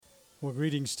Well,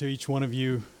 greetings to each one of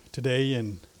you today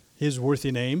in His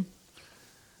worthy name.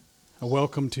 A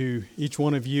welcome to each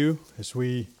one of you as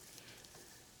we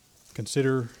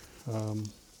consider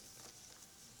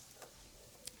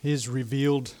His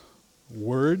revealed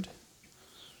Word.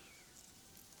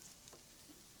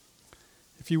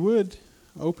 If you would,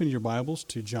 open your Bibles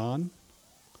to John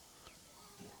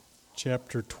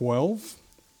chapter 12.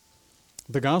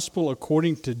 The Gospel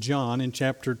according to John in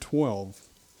chapter 12.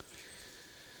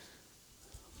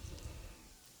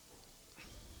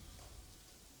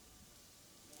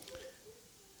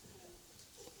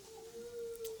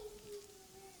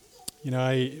 You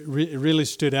know, it really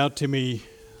stood out to me,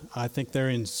 I think there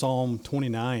in Psalm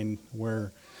 29,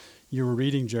 where you were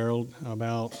reading, Gerald,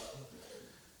 about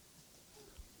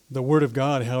the Word of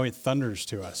God, how it thunders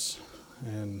to us.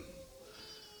 And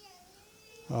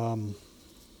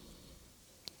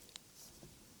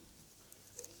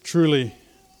truly,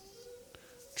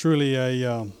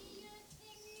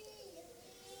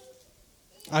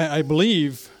 I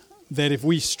believe that if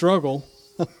we struggle,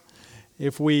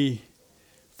 if we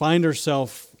find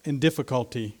ourselves in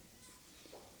difficulty,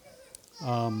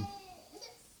 it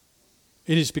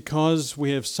is because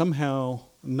we have somehow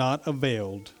not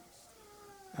availed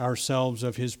ourselves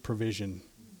of His provision,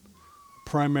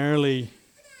 primarily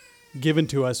given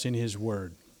to us in His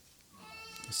Word.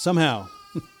 Somehow,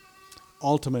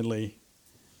 ultimately,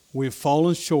 we've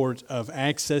fallen short of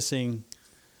accessing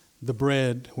the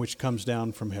bread which comes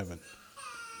down from heaven.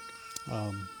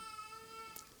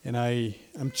 And I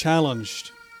am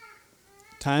challenged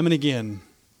time and again,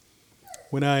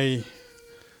 when I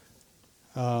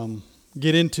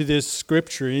get into this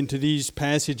scripture, into these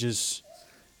passages,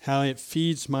 how it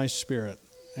feeds my spirit.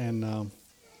 And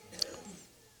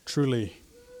truly,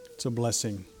 it's a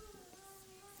blessing.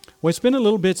 Well, it's been a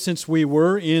little bit since we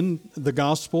were in the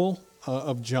Gospel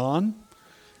of John.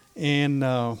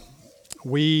 And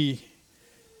we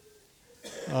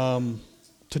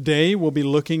today will be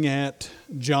looking at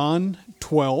John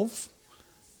 12.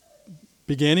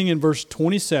 Beginning in verse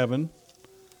 27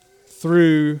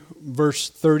 through verse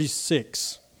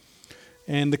 36.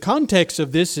 And the context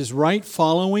of this is right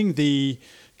following the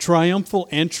triumphal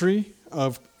entry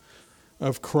of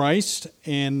Christ,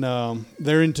 and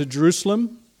they're into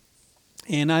Jerusalem.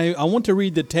 And I want to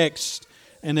read the text,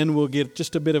 and then we'll get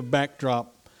just a bit of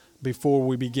backdrop before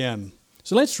we begin.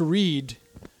 So let's read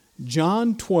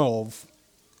John 12,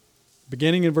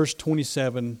 beginning in verse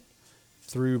 27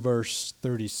 through verse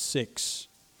 36.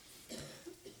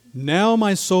 Now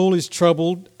my soul is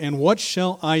troubled, and what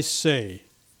shall I say?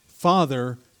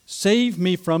 Father, save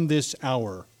me from this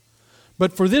hour.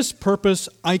 But for this purpose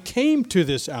I came to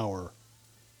this hour.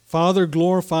 Father,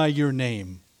 glorify your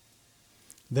name.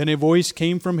 Then a voice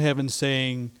came from heaven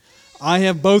saying, I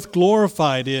have both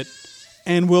glorified it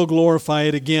and will glorify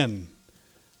it again.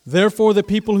 Therefore the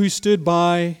people who stood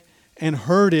by and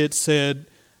heard it said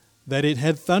that it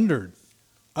had thundered.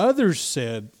 Others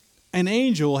said, an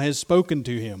angel has spoken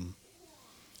to him.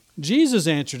 Jesus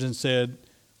answered and said,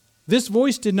 this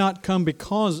voice did not come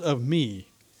because of me,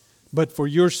 but for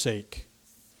your sake.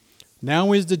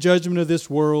 Now is the judgment of this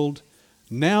world.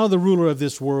 Now the ruler of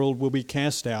this world will be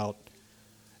cast out.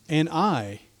 And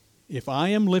I, if I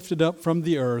am lifted up from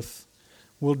the earth,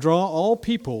 will draw all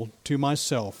people to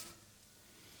myself.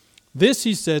 This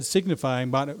he said, signifying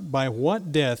by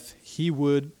what death he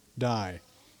would die.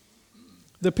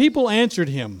 The people answered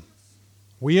him,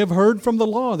 we have heard from the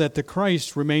law that the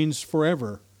Christ remains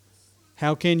forever.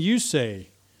 How can you say,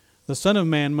 the Son of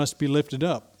Man must be lifted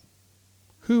up?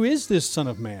 Who is this Son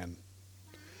of Man?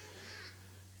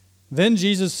 Then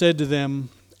Jesus said to them,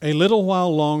 a little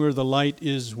while longer the light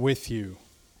is with you.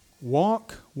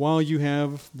 Walk while you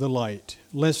have the light,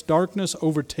 lest darkness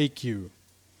overtake you.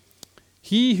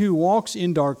 He who walks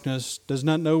in darkness does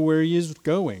not know where he is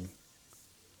going.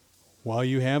 While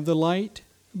you have the light,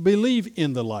 believe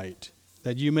in the light,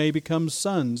 that you may become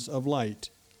sons of light.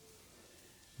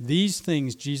 These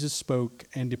things Jesus spoke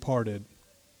and departed,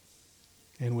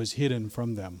 and was hidden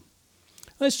from them.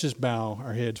 Let's just bow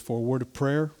our heads for a word of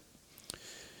prayer.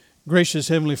 Gracious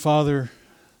Heavenly Father,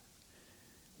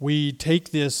 we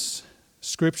take this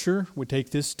scripture, we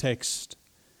take this text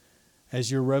as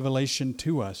your revelation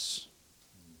to us,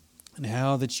 and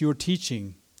how that you're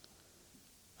teaching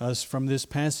us from this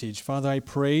passage. Father, I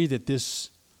pray that this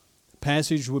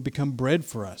passage would become bread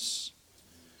for us,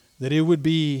 that it would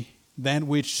be that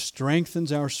which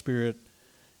strengthens our spirit.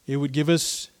 It would give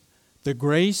us the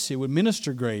grace, it would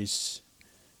minister grace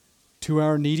to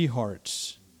our needy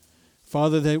hearts.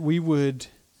 Father, that we would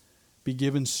be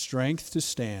given strength to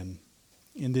stand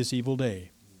in this evil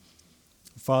day.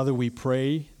 Father, we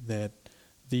pray that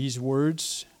these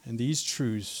words and these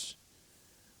truths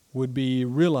would be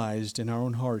realized in our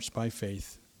own hearts by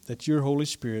faith, that your Holy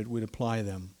Spirit would apply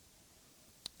them.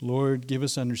 Lord, give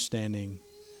us understanding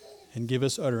and give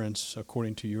us utterance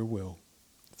according to your will.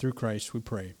 Through Christ we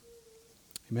pray.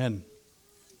 Amen.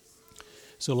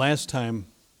 So last time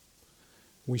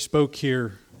we spoke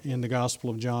here in the Gospel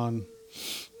of John,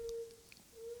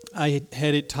 I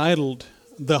had it titled,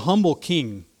 The Humble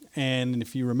King. And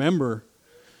if you remember,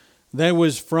 that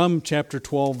was from chapter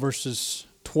 12, verses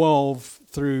 12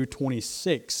 through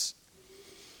 26.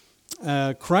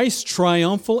 Christ's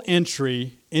triumphal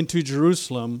entry into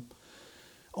Jerusalem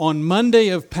on Monday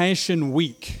of Passion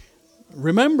Week.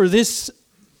 Remember, this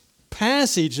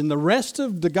passage and the rest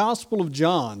of the Gospel of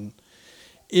John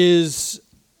is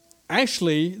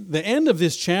actually, the end of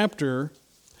this chapter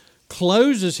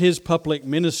closes his public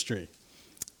ministry.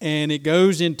 And it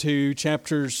goes into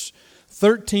chapters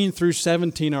 13 through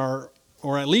 17, or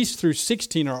at least through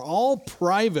 16, are all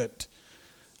private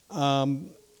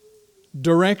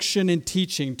direction and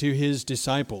teaching to his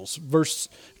disciples.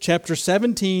 Chapter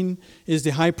 17 is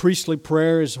the high priestly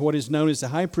prayer, is what is known as the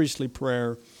high priestly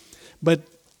prayer. But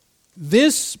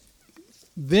this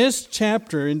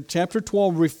chapter, in chapter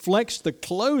 12, reflects the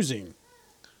closing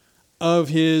of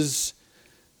his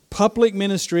public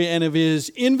ministry and of his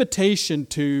invitation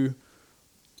to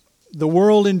the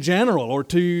world in general, or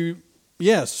to,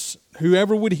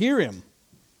 whoever would hear him.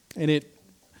 And it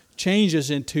changes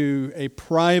into a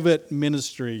private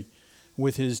ministry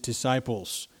with his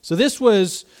disciples. So this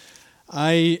was,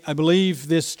 I believe,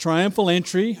 this triumphal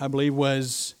entry,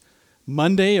 was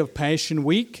Monday of Passion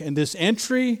Week. And this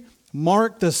entry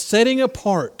marked the setting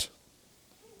apart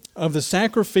of the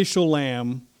sacrificial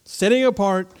lamb, setting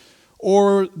apart,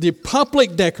 or the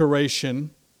public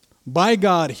declaration by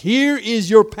God, here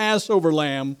is your Passover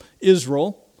lamb,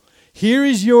 Israel. Here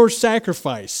is your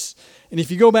sacrifice. And if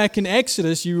you go back in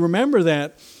Exodus, you remember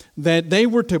that they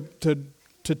were to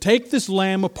take this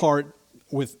lamb apart,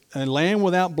 with a lamb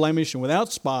without blemish and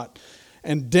without spot,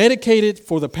 and dedicate it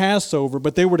for the Passover,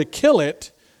 but they were to kill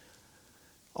it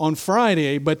on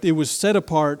Friday, but it was set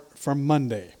apart from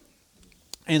Monday.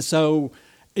 And so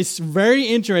it's very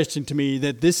interesting to me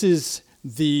that this is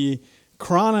the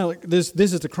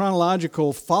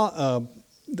chronological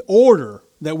order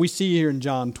that we see here in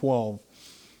John 12,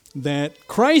 that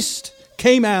Christ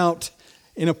came out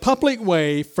in a public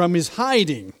way from his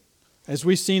hiding, as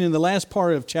we've seen in the last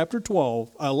part of chapter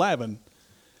 11,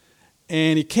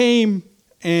 and he came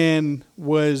and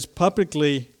was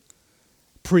publicly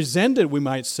presented, we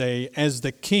might say, as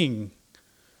the King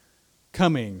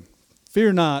coming.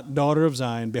 Fear not, daughter of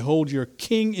Zion, behold, your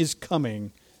King is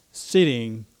coming,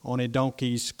 sitting on a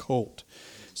donkey's colt.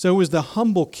 So it was the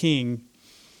humble King.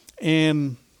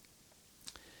 And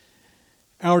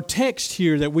our text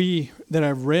here that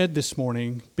I've read this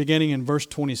morning, beginning in verse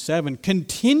 27,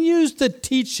 continues the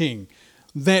teaching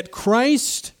that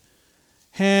Christ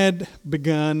had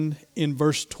begun in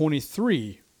verse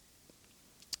 23.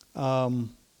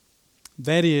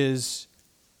 That is,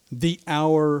 the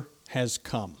hour has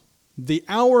come. The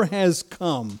hour has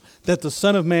come that the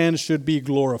Son of Man should be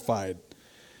glorified.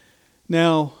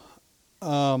 Now,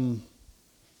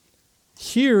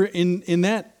 here in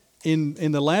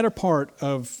the latter part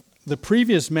of the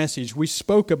previous message, we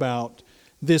spoke about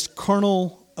this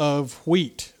kernel of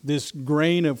wheat, this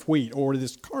grain of wheat, or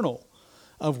this kernel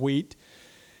of wheat.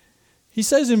 He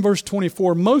says in verse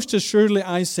 24, most assuredly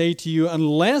I say to you,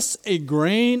 unless a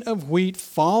grain of wheat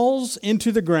falls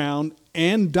into the ground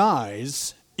and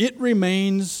dies, it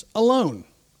remains alone.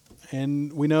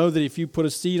 And we know that if you put a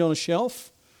seed on a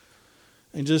shelf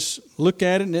and just look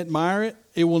at it and admire it,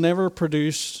 it will never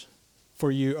produce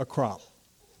for you a crop.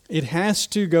 It has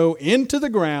to go into the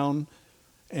ground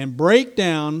and break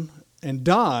down and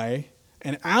die,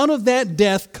 and out of that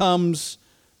death comes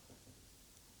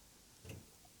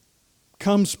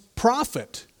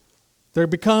profit. There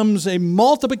becomes a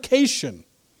multiplication.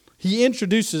 He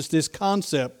introduces this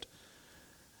concept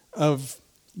of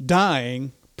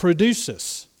dying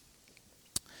produces.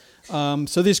 So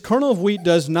this kernel of wheat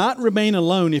does not remain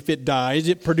alone if it dies.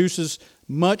 It produces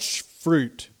much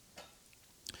fruit.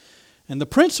 And the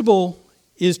principle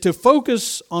is to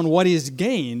focus on what is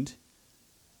gained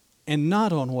and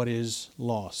not on what is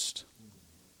lost.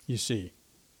 You see,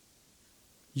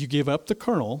 you give up the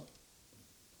kernel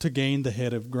to gain the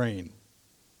head of grain.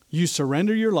 You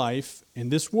surrender your life in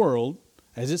this world,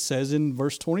 as it says in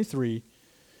verse 23,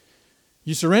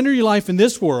 you surrender your life in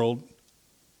this world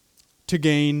to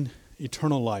gain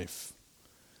eternal life.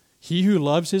 He who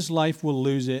loves his life will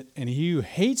lose it, and he who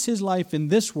hates his life in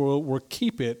this world will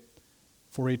keep it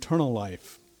for eternal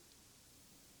life.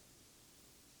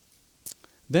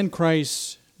 Then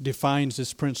Christ defines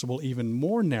this principle even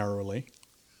more narrowly.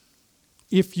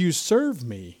 If you serve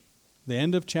me, the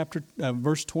end of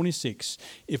verse 26,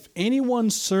 if anyone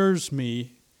serves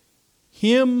me,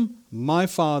 him my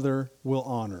Father will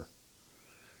honor.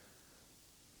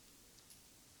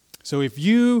 So if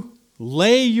you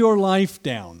lay your life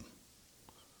down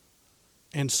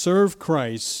and serve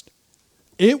Christ,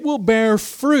 it will bear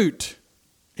fruit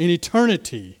in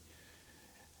eternity.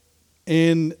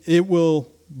 And it will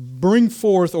bring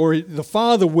forth, or the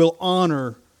Father will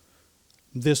honor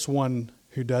this one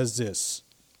who does this.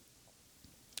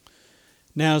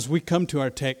 Now, as we come to our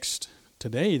text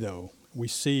today, though, we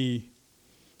see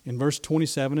in verse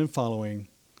 27 and following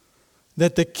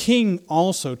that the king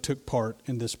also took part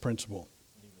in this principle.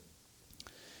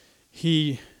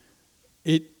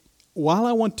 While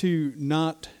I want to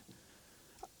not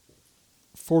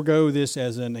forego this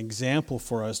as an example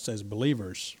for us as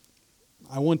believers,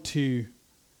 I want to,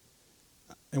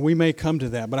 and we may come to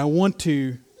that, but I want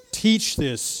to teach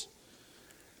this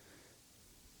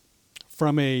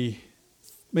from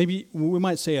maybe we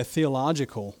might say a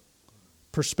theological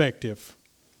perspective.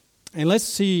 And let's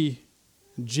see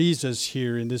Jesus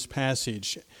here in this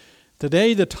passage.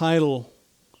 Today the title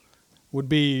would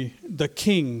be the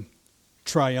King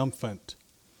Triumphant.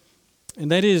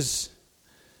 And that is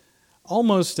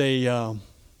almost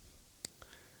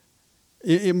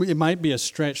it might be a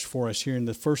stretch for us here in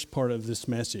the first part of this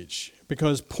message.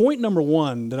 Because point number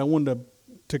one that I wanted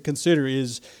to consider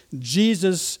is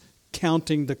Jesus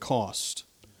counting the cost.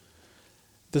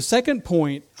 The second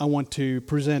point I want to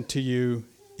present to you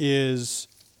is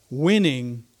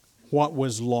winning what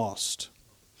was lost.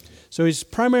 So it's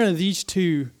primarily these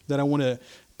two that I want to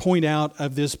point out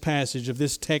of this passage, of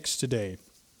this text today.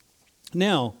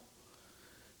 Now,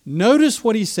 notice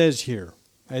what he says here.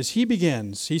 As he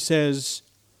begins, he says,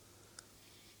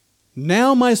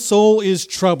 "Now my soul is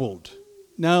troubled."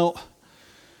 Now,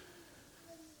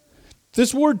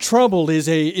 this word troubled is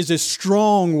a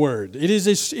strong word. It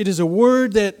is a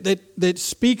word that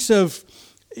speaks of,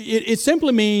 it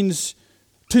simply means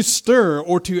to stir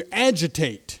or to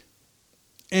agitate.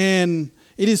 And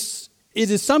it is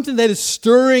something that is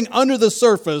stirring under the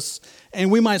surface,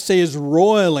 and we might say is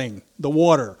roiling the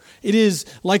water. It is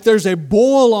like there's a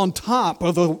boil on top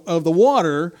of the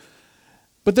water,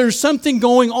 but there's something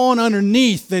going on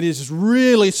underneath that is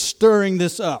really stirring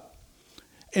this up.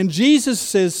 And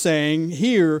Jesus is saying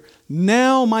here,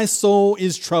 "Now my soul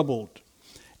is troubled."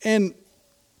 And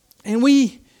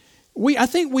I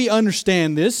think we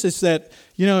understand this. It's that,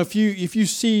 if you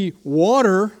see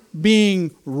water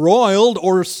being roiled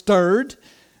or stirred,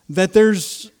 that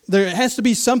there has to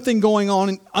be something going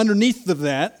on underneath of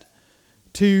that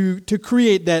to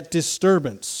create that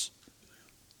disturbance.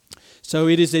 So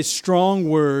it is a strong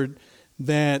word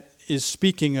that is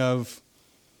speaking of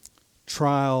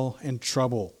trial and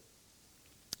trouble.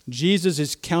 Jesus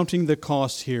is counting the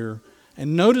cost here.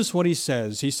 And notice what he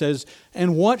says. He says,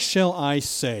 "And what shall I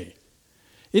say?"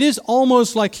 It is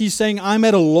almost like he's saying, I'm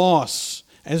at a loss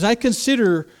as I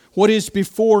consider what is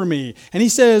before me. And he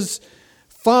says,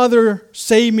 "Father,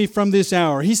 save me from this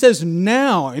hour." He says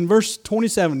now, in verse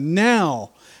 27,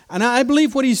 now. And I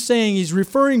believe what he's saying, he's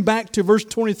referring back to verse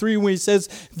 23 when he says,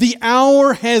 the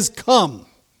hour has come.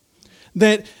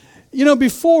 That,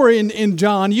 before in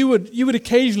John, you would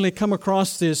occasionally come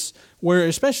across this where,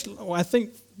 especially, I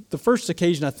think the first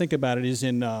occasion I think about it is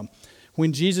in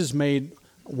when Jesus made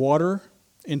water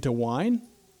into wine.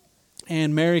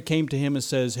 And Mary came to him and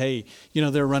says, "Hey,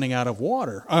 they're running out of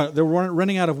water. They're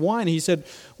running out of wine." He said,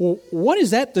 "Well, what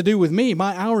is that to do with me?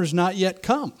 My hour is not yet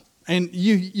come." And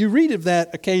you read of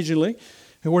that occasionally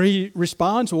where he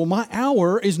responds, "Well, my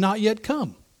hour is not yet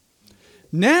come."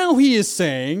 Now he is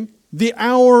saying, the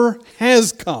hour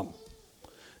has come.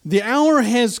 The hour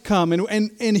has come.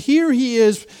 And here he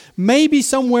is maybe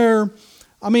somewhere,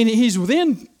 he's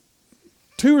within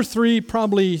 2 or 3,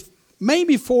 probably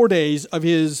maybe 4 days of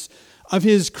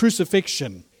his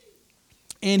crucifixion.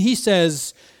 And he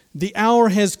says, the hour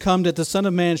has come that the Son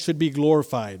of Man should be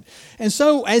glorified. And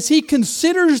so as he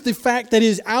considers the fact that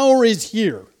his hour is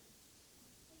here,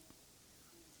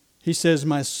 he says,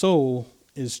 my soul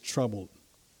is troubled.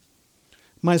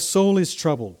 My soul is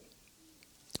troubled.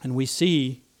 And we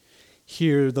see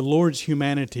here the Lord's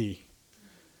humanity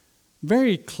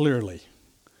very clearly.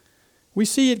 We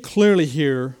see it clearly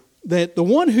here that the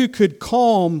one who could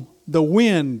calm the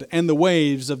wind and the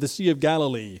waves of the Sea of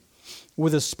Galilee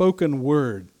with a spoken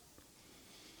word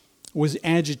was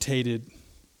agitated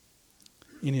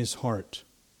in his heart.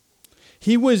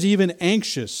 He was even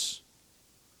anxious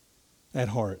at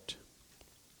heart.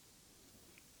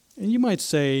 And you might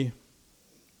say,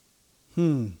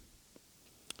 You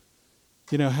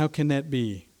know, how can that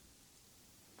be?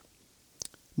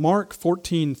 Mark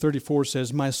 14:34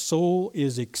 says, "My soul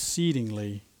is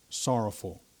exceedingly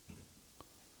sorrowful."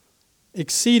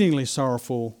 Exceedingly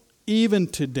sorrowful, even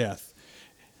to death.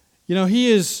 You know,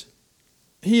 he is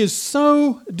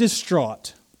so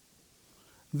distraught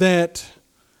that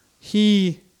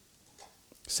he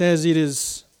says it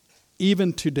is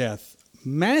even to death.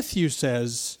 Matthew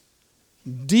says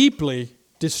deeply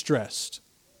distressed.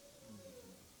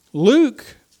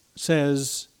 Luke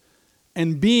says,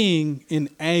 and being in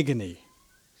agony.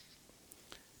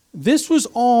 This was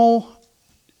all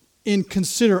in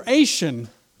consideration.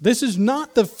 This is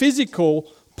not the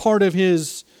physical part of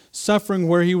his suffering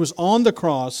where he was on the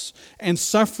cross and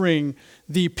suffering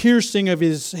the piercing of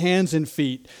his hands and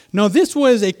feet. No, this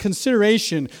was a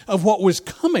consideration of what was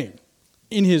coming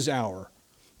in his hour.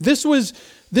 This was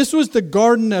the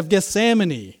Garden of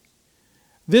Gethsemane.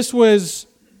 This was,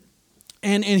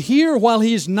 and here, while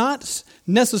he is not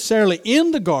necessarily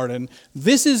in the garden,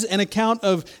 this is an account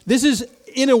of, this is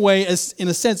in a way, in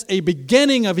a sense, a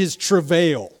beginning of his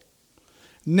travail.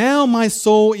 Now my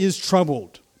soul is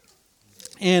troubled.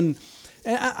 And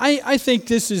I think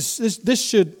this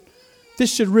should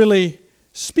really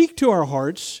speak to our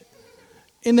hearts,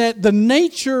 in that the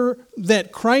nature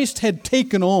that Christ had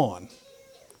taken on,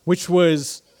 which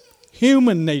was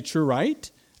human nature,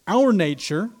 right? Our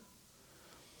nature,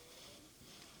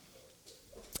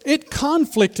 it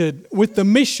conflicted with the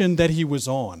mission that he was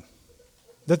on.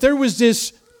 That there was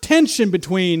this tension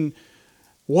between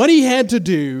what he had to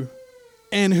do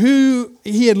and who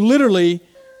he had literally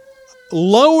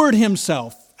lowered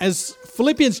himself, as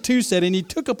Philippians 2 said, and he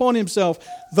took upon himself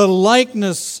the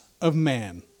likeness of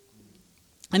man.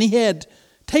 And he had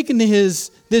taken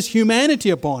this humanity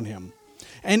upon him.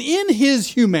 And in his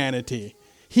humanity,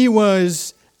 he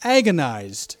was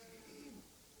agonized.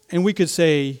 And we could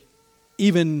say,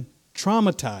 even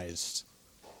traumatized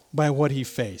by what he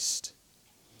faced.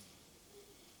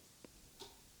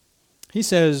 He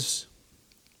says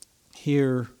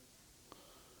here,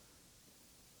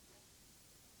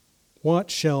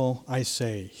 "What shall I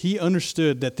say?" He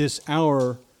understood that this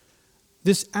hour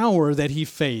that he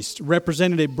faced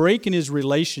represented a break in his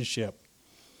relationship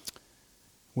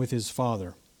with his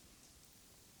Father.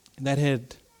 That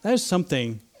is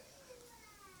something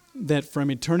that from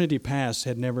eternity past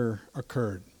had never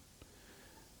occurred.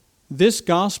 This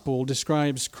gospel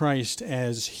describes Christ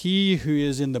as he who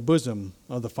is in the bosom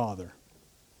of the Father.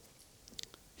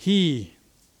 He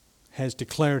has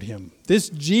declared him. This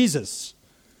Jesus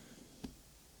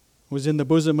was in the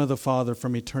bosom of the Father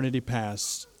from eternity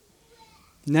past.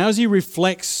 Now as he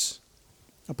reflects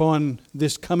upon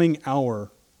this coming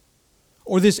hour,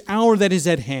 or this hour that is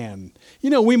at hand. You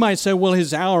know, we might say, well,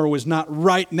 his hour was not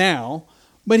right now,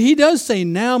 but he does say,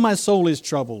 now my soul is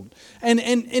troubled. And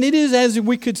it is as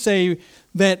we could say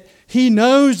that he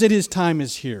knows that his time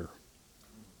is here.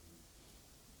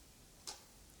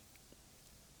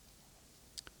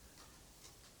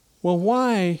 Well,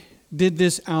 why did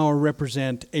this hour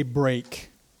represent a break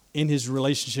in his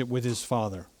relationship with his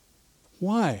Father?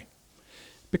 Why?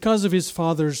 Because of his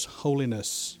Father's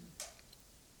holiness.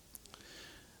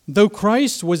 Though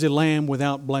Christ was a lamb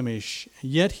without blemish,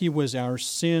 yet he was our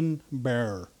sin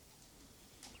bearer.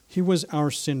 He was our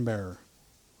sin bearer.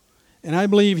 And I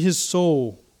believe his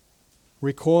soul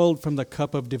recoiled from the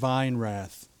cup of divine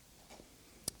wrath.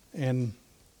 And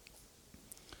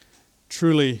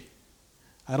truly,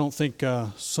 I don't think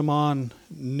Saman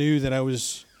knew that I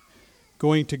was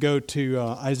going to go to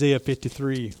Isaiah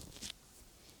 53.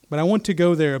 But I want to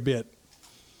go there a bit.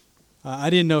 I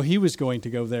didn't know he was going to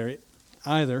go there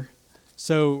either.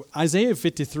 So Isaiah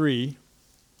 53,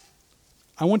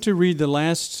 I want to read the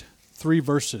last 3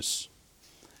 verses.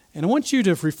 And I want you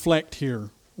to reflect here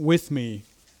with me.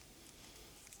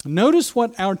 Notice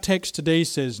what our text today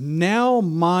says, now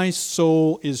my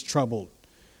soul is troubled.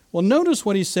 Well, notice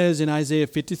what he says in Isaiah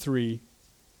 53.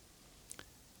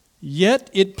 Yet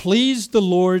it pleased the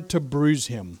Lord to bruise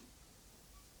him.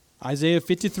 Isaiah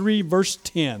 53 verse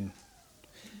 10.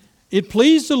 It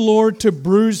pleased the Lord to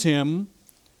bruise him.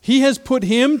 He has put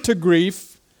him to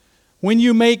grief when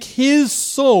you make his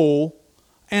soul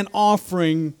an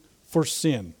offering for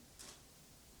sin.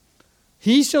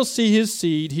 He shall see his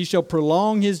seed, he shall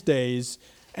prolong his days,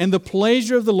 and the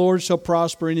pleasure of the Lord shall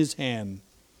prosper in his hand.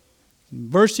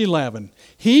 Verse 11,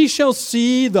 he shall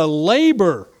see the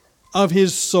labor of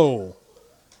his soul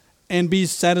and be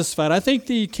satisfied. I think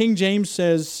the King James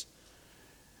says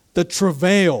the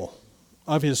travail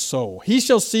of his soul. He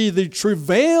shall see the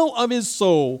travail of his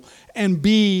soul and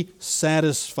be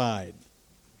satisfied.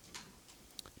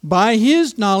 By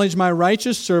his knowledge my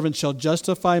righteous servant shall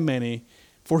justify many,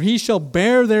 for he shall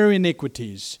bear their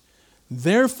iniquities.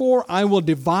 Therefore I will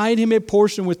divide him a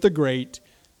portion with the great,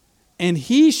 and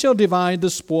he shall divide the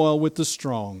spoil with the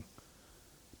strong,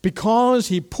 because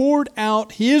he poured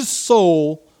out his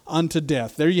soul unto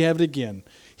death. There you have it again.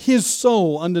 His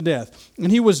soul unto death.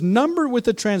 And he was numbered with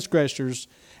the transgressors,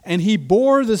 and he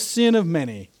bore the sin of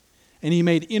many, and he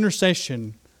made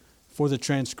intercession for the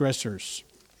transgressors.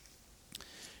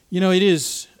 You know, it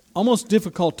is almost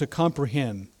difficult to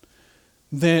comprehend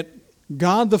that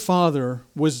God the Father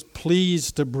was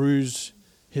pleased to bruise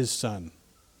his Son.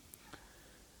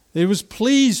 He was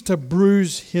pleased to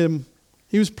bruise him.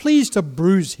 He was pleased to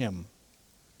bruise him.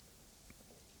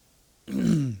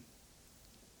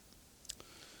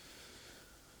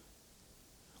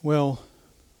 Well,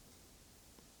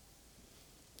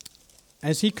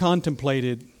 as he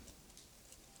contemplated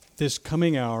this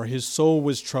coming hour, his soul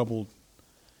was troubled.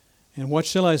 And what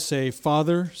shall I say?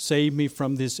 Father, save me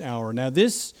from this hour. Now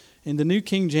this, in the New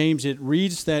King James, it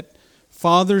reads that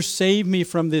Father, save me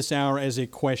from this hour as a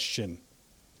question.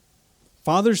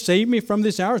 Father, save me from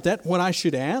this hour? Is that what I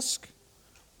should ask?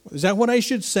 Is that what I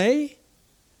should say?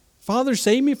 Father,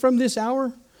 save me from this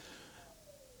hour?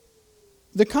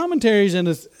 The commentaries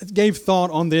gave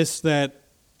thought on this that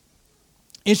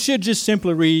it should just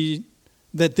simply read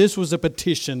that this was a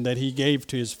petition that he gave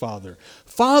to his Father.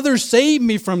 Father, save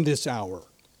me from this hour.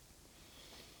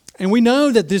 And we know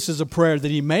that this is a prayer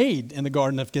that he made in the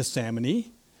Garden of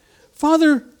Gethsemane.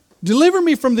 Father, deliver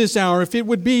me from this hour if it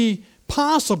would be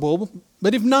possible,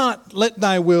 but if not, let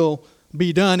thy will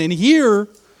be done. And here,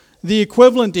 the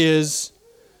equivalent is,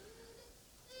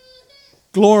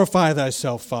 glorify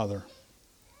thyself, Father.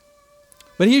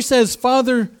 But he says,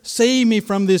 Father, save me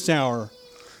from this hour.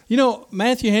 You know,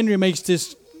 Matthew Henry makes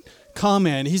this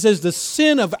comment. He says, the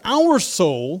sin of our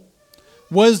soul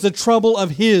was the trouble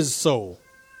of his soul.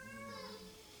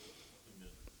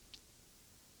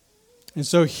 And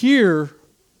so here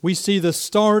we see the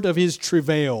start of his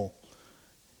travail.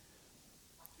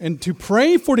 And to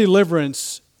pray for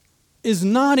deliverance is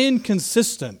not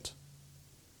inconsistent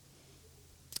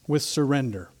with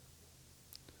surrender.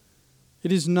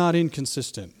 It is not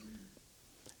inconsistent.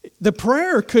 The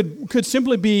prayer could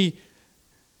simply be,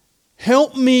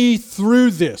 help me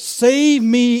through this. Save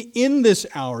me in this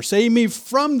hour. Save me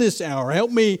from this hour.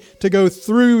 Help me to go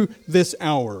through this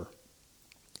hour.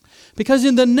 Because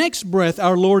in the next breath,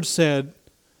 our Lord said,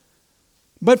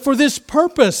 but for this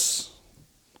purpose,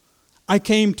 I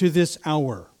came to this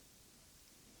hour.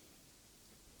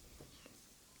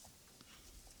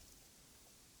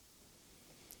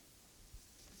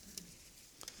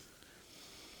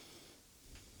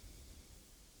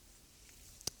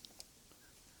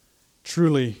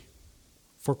 Truly,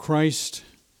 for Christ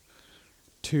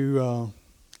to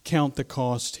count the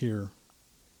cost here,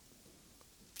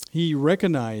 he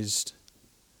recognized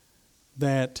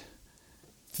that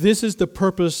this is the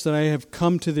purpose that I have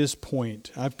come to this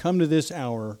point. I've come to this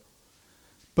hour.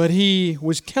 But he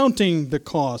was counting the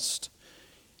cost.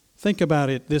 Think about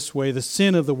it this way: the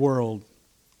sin of the world,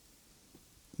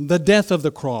 the death of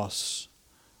the cross,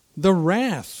 the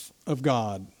wrath of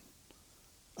God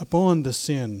upon the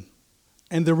sin,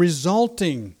 and the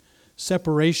resulting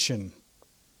separation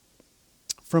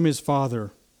from his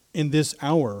Father in this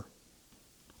hour,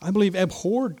 I believe,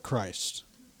 abhorred Christ.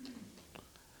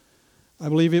 I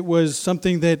believe it was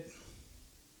something that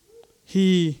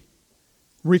he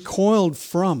recoiled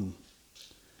from.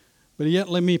 But yet,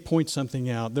 let me point something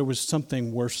out. There was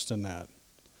something worse than that.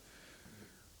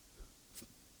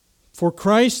 For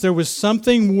Christ, there was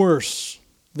something worse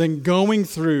than going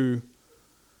through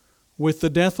with the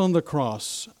death on the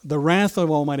cross, the wrath of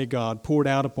Almighty God poured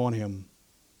out upon him,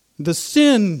 the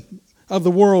sin of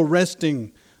the world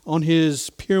resting on his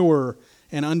pure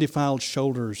and undefiled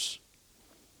shoulders,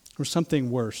 or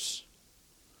something worse.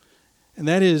 And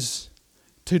that is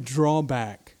to draw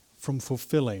back from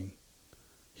fulfilling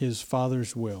his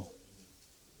Father's will.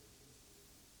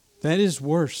 That is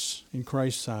worse in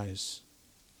Christ's eyes.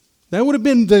 That would have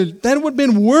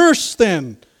been worse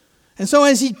then. And so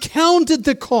as he counted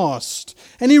the cost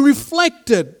and he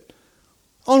reflected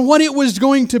on what it was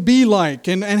going to be like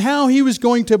and how he was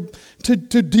going to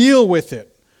deal with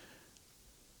it,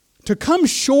 to come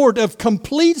short of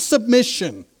complete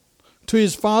submission to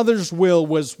his Father's will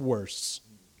was worse.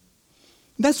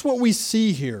 That's what we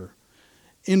see here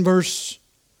in verses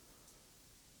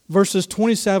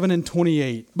 27 and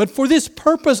 28. But for this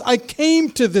purpose I came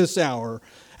to this hour.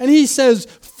 And he says,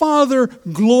 Father,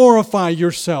 glorify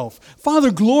yourself. Father,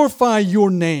 glorify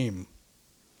your name.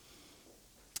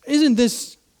 Isn't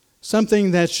this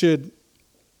something that should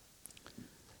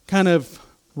kind of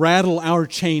rattle our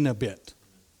chain a bit.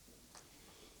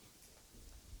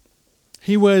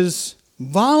 He was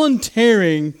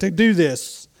volunteering to do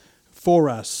this for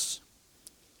us.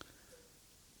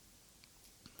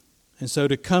 And so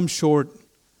to come short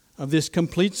of this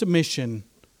complete submission,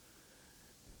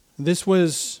 this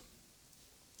was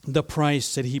the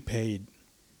price that he paid.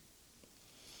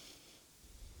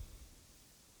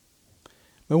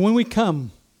 But when we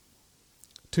come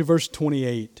to verse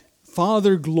 28,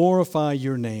 Father, glorify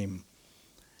your name.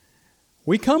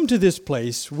 We come to this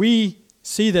place, we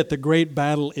see that the great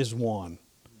battle is won.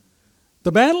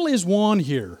 The battle is won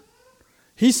here.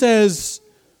 He says,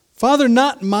 Father,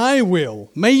 not my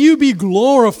will. May you be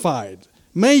glorified.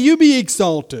 May you be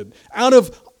exalted. Out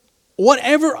of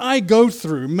whatever I go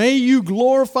through, may you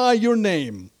glorify your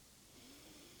name.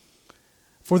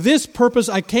 For this purpose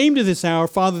I came to this hour,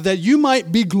 Father, that you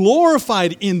might be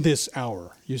glorified in this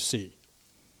hour, you see.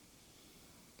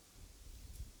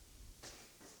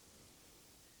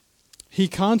 He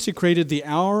consecrated the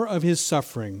hour of his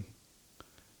suffering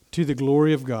to the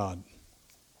glory of God.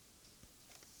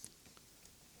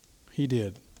 He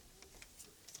did.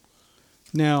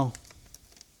 Now,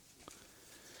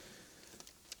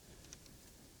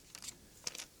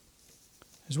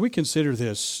 as we consider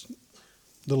this,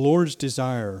 the Lord's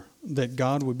desire that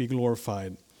God would be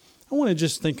glorified, I want to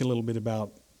just think a little bit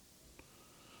about,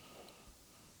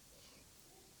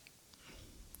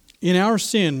 in our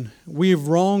sin, we have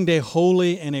wronged a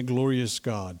holy and a glorious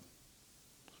God.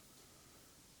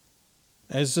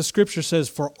 As the Scripture says,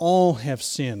 for all have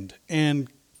sinned and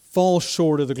fall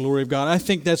short of the glory of God. I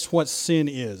think that's what sin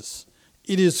is.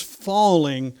 It is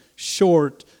falling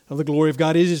short of the glory of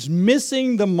God. It is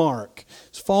missing the mark.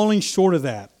 It's falling short of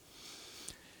that.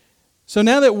 So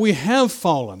now that we have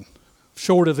fallen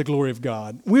short of the glory of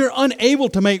God, we are unable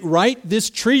to make right this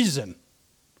treason.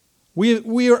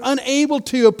 We are unable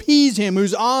to appease him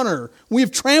whose honor we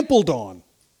have trampled on.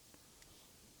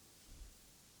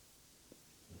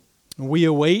 We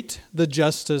await the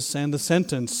justice and the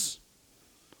sentence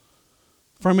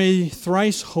from a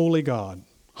thrice holy God.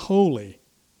 Holy,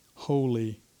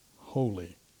 holy,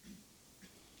 holy.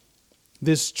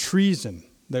 This treason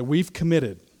that we've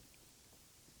committed,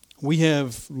 we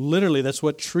have literally, that's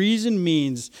what treason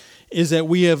means, is that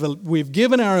we've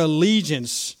given our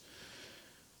allegiance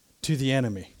to the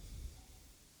enemy.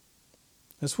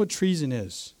 That's what treason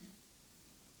is.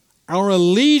 Our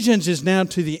allegiance is now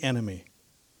to the enemy.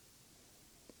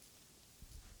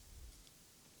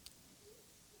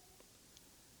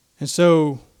 And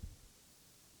so,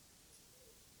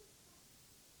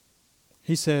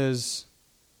 he says,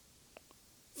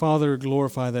 Father,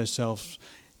 glorify thyself.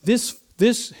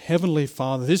 This heavenly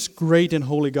Father, this great and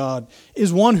holy God,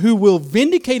 is one who will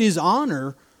vindicate his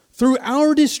honor through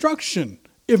our destruction,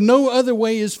 if no other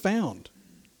way is found.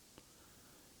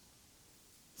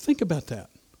 Think about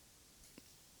that.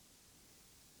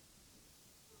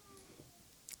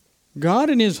 God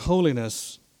in his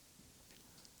holiness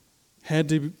had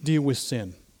to deal with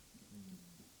sin.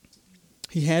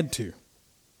 He had to.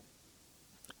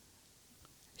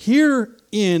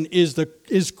 Herein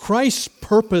is Christ's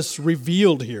purpose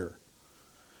revealed here.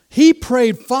 He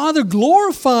prayed, Father,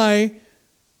 glorify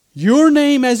your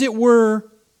name as it were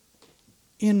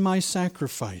in my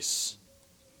sacrifice.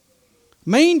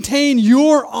 Maintain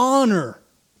your honor,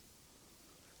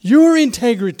 your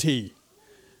integrity,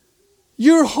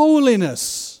 your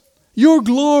holiness, your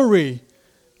glory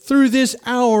through this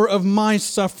hour of my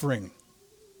suffering.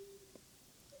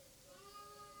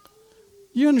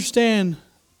 You understand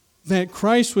that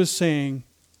Christ was saying,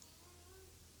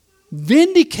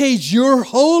 vindicate your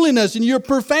holiness and your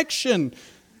perfection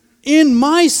in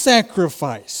my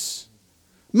sacrifice.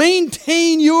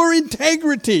 Maintain your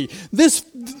integrity.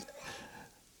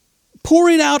 Pour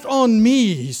it out on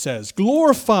me, he says.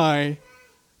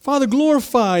 Father,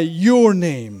 glorify your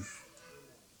name.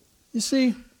 You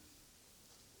see,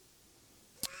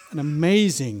 an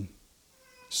amazing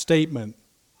statement.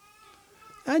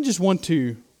 I just want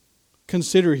to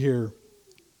consider here,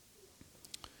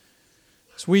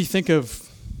 as we think of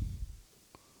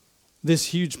this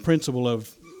huge principle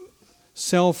of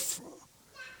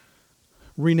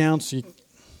renouncing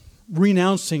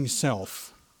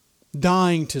self,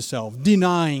 dying to self,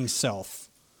 denying self.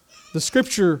 The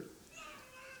Scripture,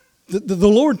 the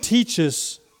Lord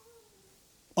teaches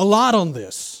a lot on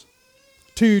this,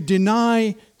 to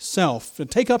deny self, to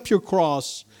take up your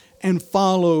cross and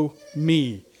follow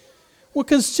me. Well,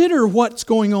 consider what's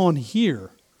going on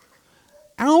here.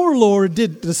 Our Lord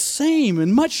did the same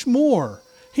and much more.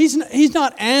 He's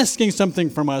not asking something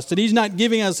from us that he's not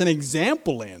giving us an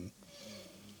example in.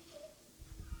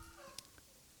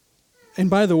 And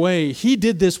by the way, He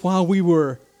did this while we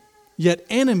were yet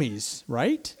enemies,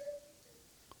 right?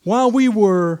 While we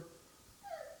were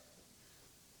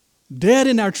dead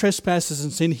in our trespasses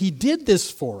and sin, He did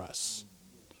this for us.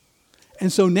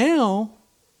 And so now,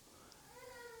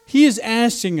 He is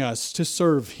asking us to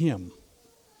serve Him.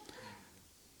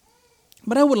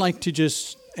 But I would like to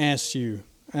just ask you,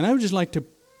 and I would just like to,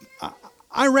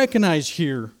 I recognize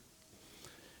here,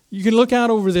 you can look out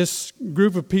over this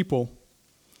group of people,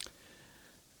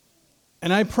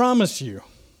 and I promise you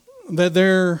that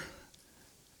there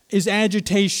is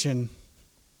agitation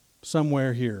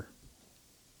somewhere here.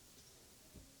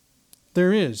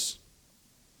 There is.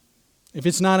 If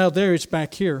it's not out there, it's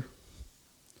back here.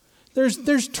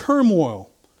 There's turmoil.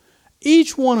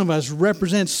 Each one of us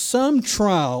represents some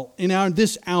trial in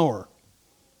this hour.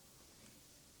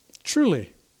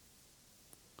 Truly,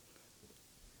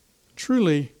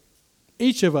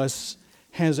 each of us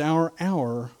has our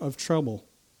hour of trouble,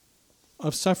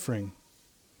 of suffering.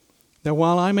 That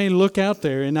while I may look out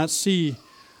there and not see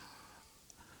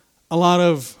a lot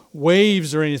of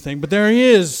waves or anything, but there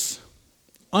is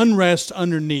unrest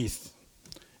underneath.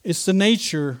 It's the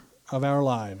nature of our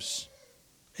lives.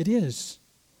 It is.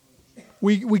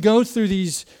 We go through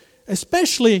these,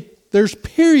 especially there's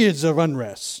periods of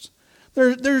unrest.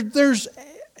 There's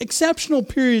exceptional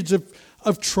periods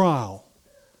of trial.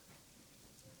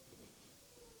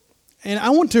 And I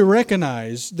want to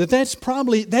recognize that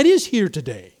that is here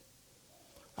today.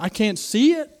 I can't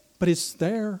see it, but it's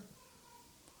there.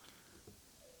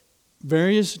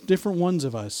 Various different ones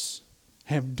of us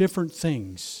have different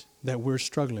things that we're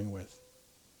struggling with.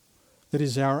 That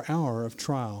is our hour of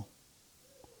trial.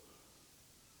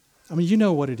 I mean, you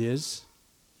know what it is.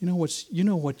 You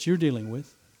know what you're dealing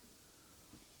with.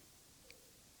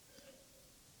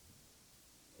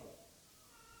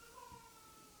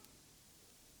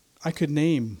 I could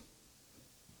name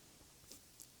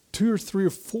 2 or 3 or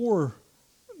 4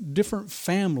 different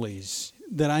families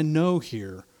that I know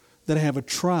here that have a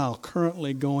trial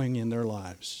currently going in their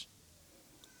lives.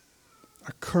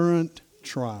 A current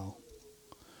trial.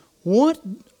 What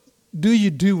do you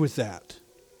do with that?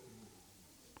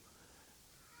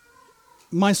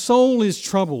 My soul is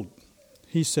troubled,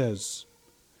 he says.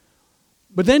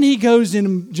 But then he goes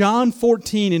in John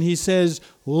 14 and he says,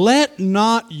 let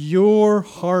not your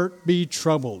heart be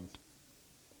troubled.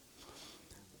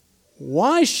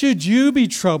 Why should you be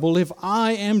troubled if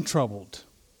I am troubled?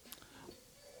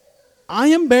 I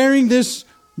am bearing this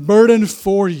burden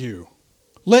for you.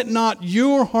 Let not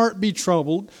your heart be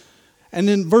troubled. And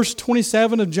in verse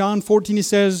 27 of John 14 he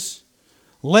says,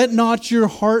 let not your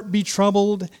heart be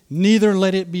troubled, neither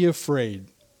let it be afraid.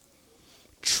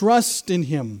 Trust in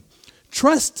Him.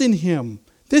 Trust in Him.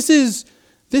 This is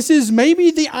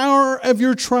maybe the hour of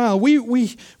your trial.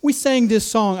 We sang this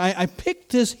song. I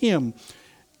picked this hymn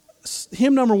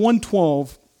number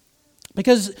 112,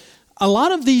 because a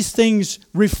lot of these things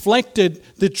reflected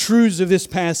the truths of this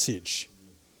passage.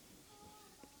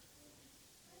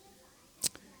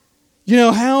 You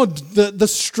know how the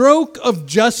stroke of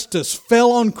justice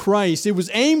fell on Christ. It was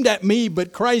aimed at me,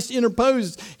 but Christ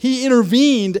interposed. He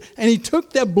intervened, and He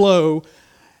took that blow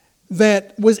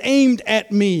that was aimed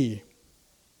at me.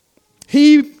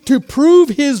 To prove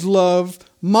His love,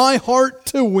 my heart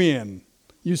to win.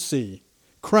 You see,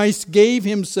 Christ gave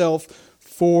Himself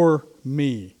for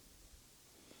me.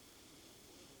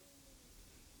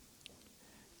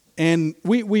 And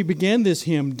we began this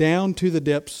hymn, down to the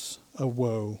depths of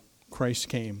woe. Christ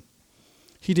came.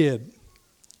 He did.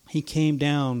 He came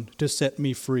down to set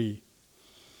me free.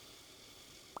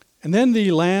 And then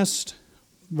the last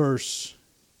verse,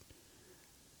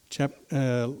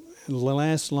 the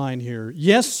last line here.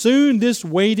 Yes, soon this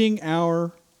waiting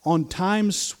hour on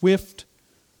time's swift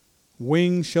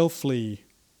wing shall flee.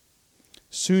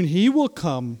 Soon He will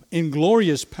come in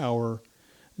glorious power,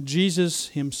 Jesus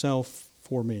Himself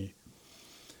for me.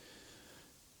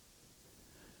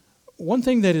 One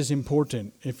thing that is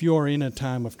important if you are in a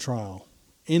time of trial,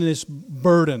 in this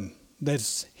burden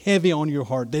that's heavy on your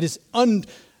heart, that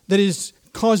is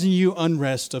causing you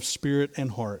unrest of spirit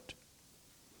and heart,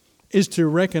 is to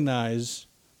recognize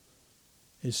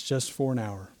it's just for an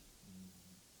hour.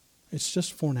 It's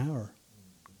just for an hour.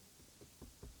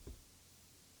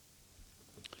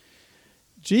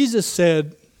 Jesus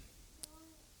said,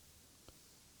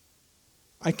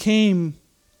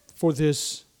 for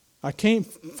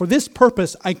this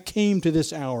purpose I came to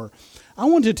this hour. I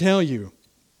want to tell you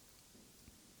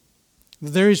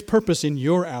that there is purpose in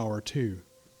your hour too.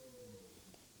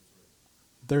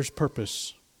 There's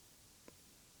purpose.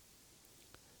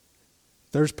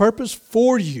 There's purpose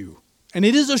for you And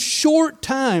it is a short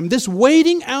time. This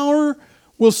waiting hour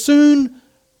will soon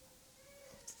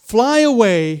fly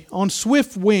away on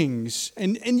swift wings.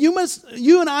 And you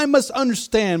and I must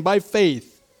understand by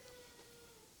faith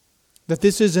that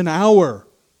this is an hour.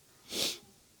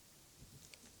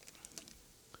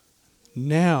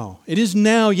 Now. It is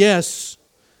now, yes.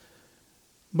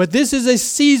 But this is a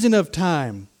season of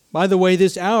time. By the way,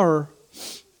 this hour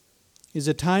is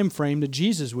a time frame that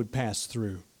Jesus would pass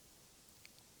through.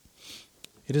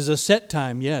 It is a set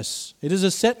time, yes. It is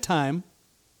a set time,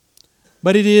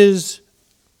 but it is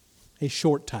a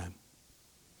short time.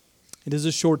 It is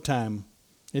a short time.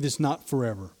 It is not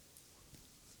forever.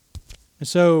 And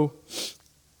so,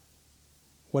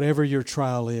 whatever your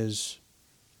trial is,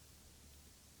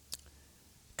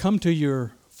 come to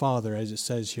your Father, as it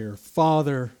says here.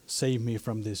 Father, save me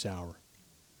from this hour.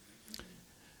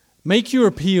 Make your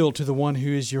appeal to the one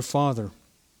who is your Father,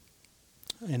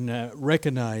 and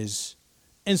recognize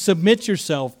and submit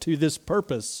yourself to this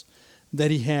purpose that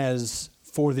He has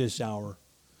for this hour.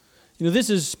 You know,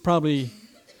 this is probably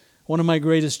one of my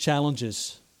greatest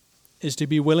challenges, is to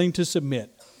be willing to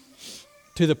submit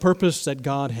to the purpose that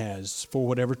God has for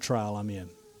whatever trial I'm in.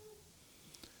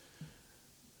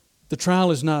 The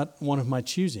trial is not one of my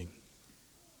choosing,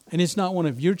 and it's not one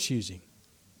of your choosing.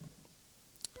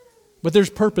 But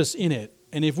there's purpose in it.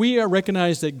 And if we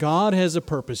recognize that God has a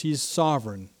purpose, He is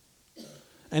sovereign.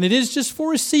 And it is just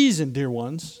for a season, dear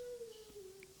ones.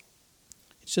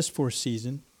 It's just for a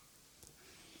season.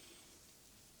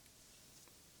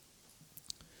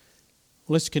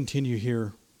 Let's continue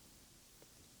here.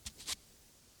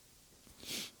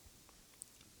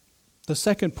 The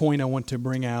second point I want to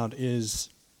bring out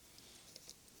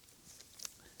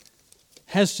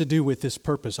has to do with this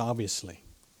purpose, obviously.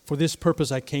 For this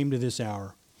purpose I came to this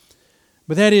hour.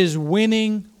 But that is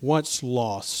winning what's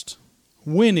lost.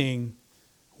 Winning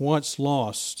what's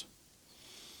lost.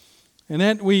 And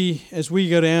that as we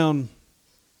go down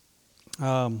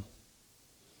in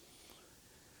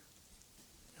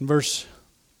verse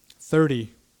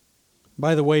 30,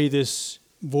 by the way, this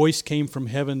voice came from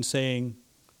heaven saying,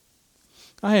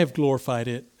 I have glorified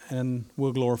it and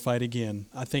will glorify it again.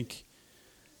 I think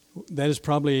that is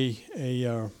probably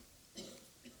a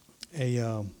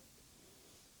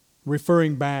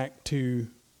referring back to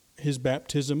His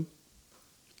baptism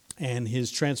and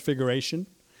His transfiguration.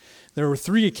 There were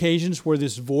 3 occasions where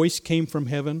this voice came from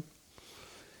heaven.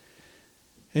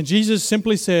 And Jesus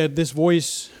simply said, this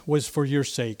voice was for your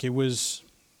sake. It was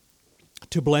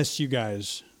to bless you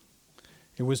guys.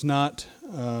 It was not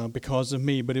because of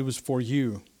me, but it was for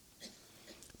you.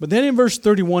 But then in verse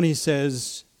 31 He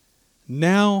says,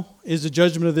 now is the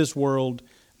judgment of this world.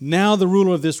 Now the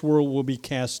ruler of this world will be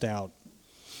cast out.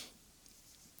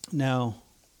 Now,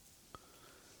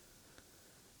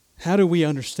 how do we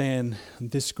understand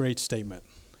this great statement?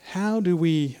 How do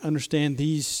we understand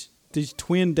these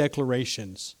twin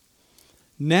declarations?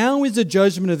 Now is the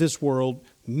judgment of this world.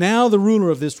 Now the ruler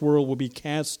of this world will be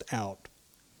cast out.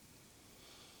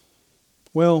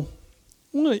 Well,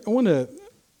 I want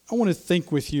to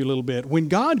think with you a little bit. When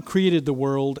God created the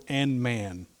world and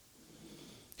man,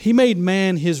 He made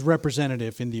man His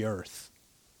representative in the earth.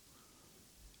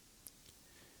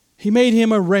 He made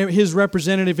him His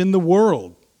representative in the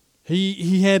world.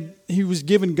 He was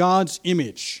given God's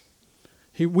image.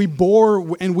 We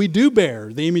bore and we do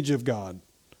bear the image of God.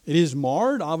 It is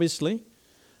marred, obviously,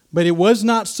 but it was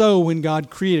not so when God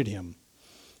created him.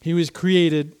 He was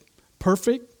created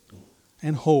perfect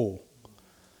and whole.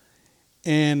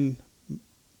 And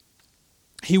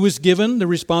he was given the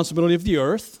responsibility of the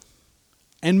earth.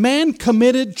 And man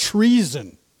committed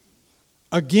treason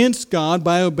against God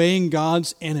by obeying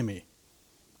God's enemy,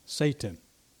 Satan.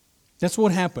 That's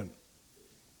what happened.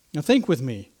 Now think with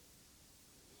me.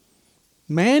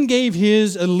 Man gave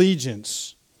his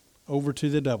allegiance over to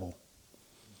the devil.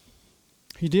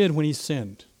 He did when he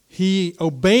sinned. He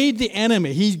obeyed the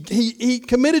enemy. He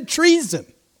committed treason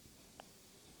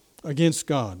against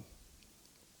God.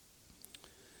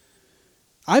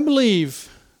 I believe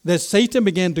that Satan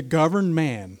began to govern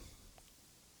man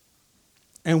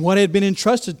and what had been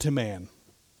entrusted to man,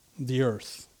 the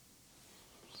earth.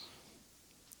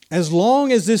 As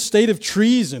long as this state of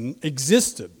treason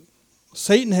existed,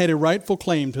 Satan had a rightful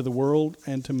claim to the world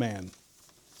and to man.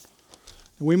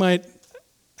 We might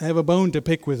have a bone to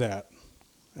pick with that.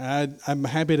 I'm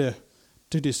happy to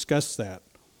discuss that.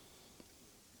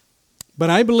 But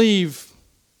I believe,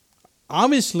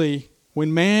 obviously,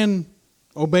 when man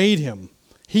obeyed him,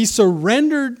 he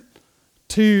surrendered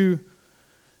to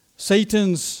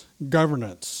Satan's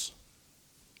governance,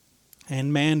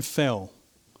 and man fell.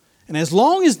 And as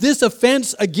long as this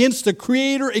offense against the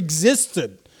Creator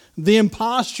existed, the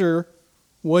impostor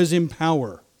was in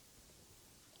power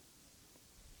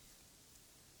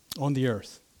on the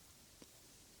earth.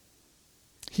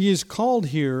 He is called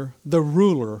here the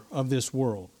ruler of this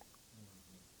world.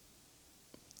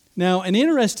 Now, an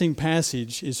interesting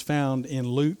passage is found in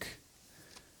Luke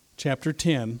chapter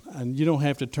 10, and you don't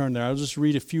have to turn there. I'll just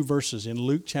read a few verses in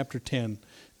Luke chapter 10.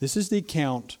 This is the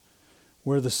account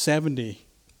where the 70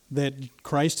 that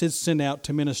Christ had sent out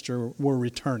to minister were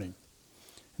returning.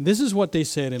 And this is what they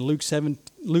said in Luke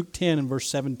 10 and verse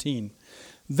 17.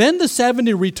 Then the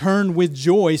 70 returned with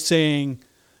joy, saying,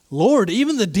 Lord,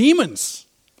 even the demons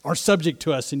are subject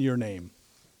to us in your name.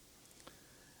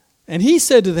 And he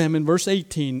said to them in verse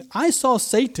 18, I saw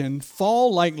Satan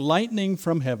fall like lightning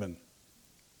from heaven.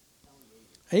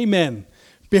 Amen.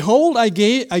 Behold, I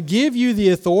give you the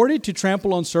authority to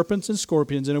trample on serpents and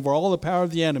scorpions and over all the power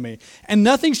of the enemy, and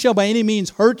nothing shall by any means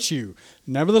hurt you.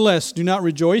 Nevertheless, do not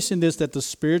rejoice in this that the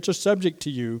spirits are subject to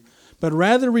you, but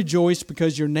rather rejoice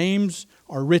because your names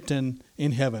are written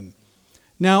in heaven.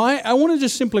 Now, I want to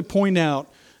just simply point out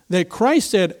that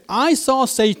Christ said, I saw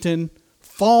Satan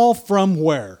fall from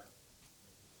where?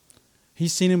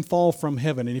 He's seen him fall from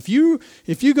heaven. And if you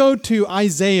go to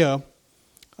Isaiah,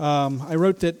 I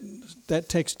wrote that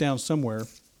text down somewhere.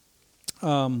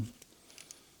 I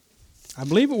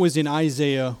believe it was in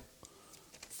Isaiah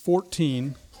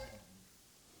 14.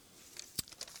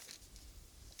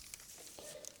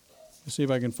 Let's see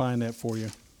if I can find that for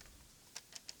you.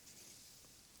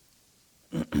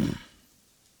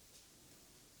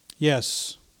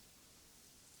 Yes.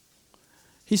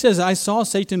 He says, I saw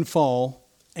Satan fall.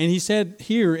 And he said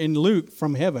here in Luke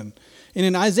from heaven. And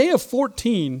in Isaiah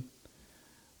 14,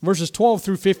 verses 12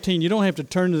 through 15, you don't have to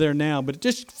turn to there now, but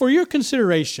just for your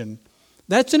consideration,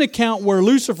 that's an account where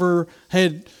Lucifer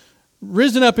had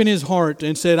risen up in his heart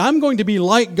and said, I'm going to be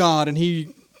like God. And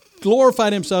he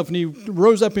glorified himself and he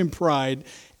rose up in pride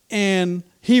and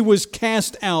he was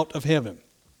cast out of heaven.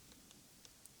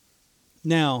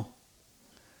 Now,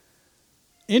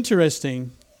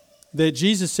 interesting that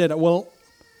Jesus said, well,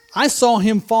 I saw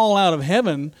him fall out of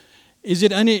heaven. Is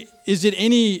it any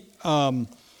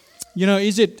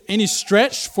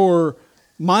stretch for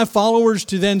my followers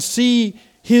to then see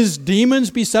his demons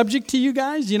be subject to you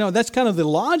guys? You know, that's kind of the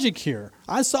logic here.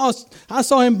 I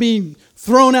saw him being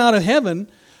thrown out of heaven,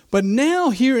 but now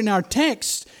here in our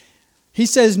text, he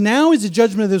says, now is the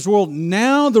judgment of this world.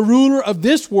 Now the ruler of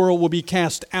this world will be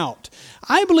cast out.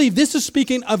 I believe this is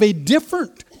speaking of a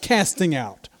different casting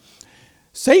out.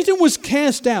 Satan was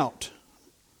cast out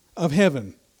of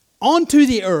heaven onto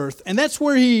the earth, and that's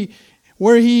where he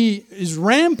is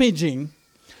rampaging.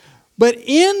 But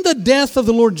in the death of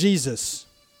the Lord Jesus,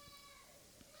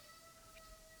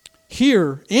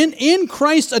 here, in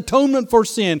Christ's atonement for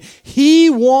sin, he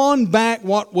won back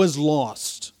what was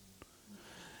lost.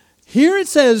 Here it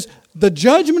says, the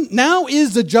judgment, now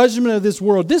is the judgment of this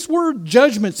world. This word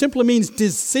judgment simply means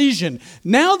decision.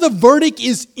 Now the verdict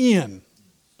is in.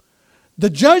 The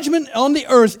judgment on the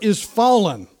earth is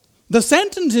fallen. The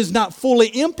sentence is not fully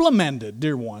implemented,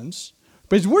 dear ones,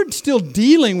 because we're still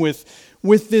dealing with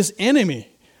this enemy.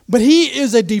 But he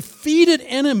is a defeated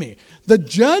enemy. The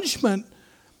judgment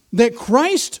that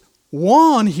Christ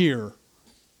won here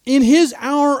in his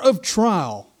hour of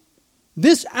trial,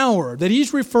 this hour that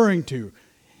he's referring to,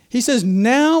 he says,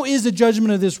 now is the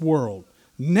judgment of this world.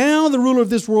 Now the ruler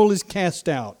of this world is cast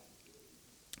out.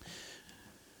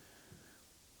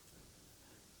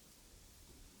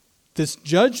 This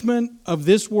judgment of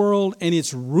this world and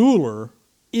its ruler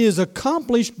is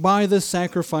accomplished by the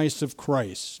sacrifice of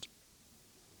Christ.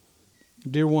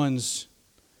 Dear ones,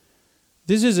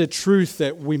 this is a truth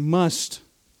that we must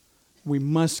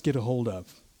get a hold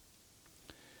of.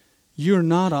 You're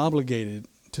not obligated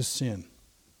to sin.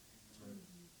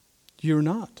 You're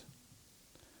not.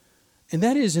 And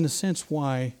that is, in a sense,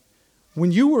 why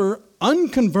when you were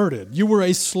unconverted, you were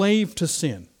a slave to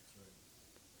sin.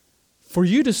 For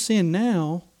you to sin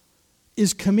now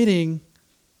is committing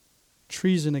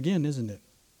treason again, isn't it?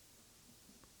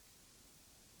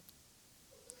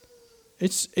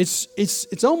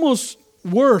 It's almost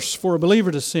worse for a believer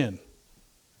to sin,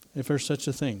 if there's such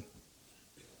a thing.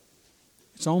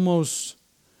 It's almost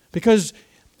because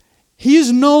he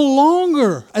is no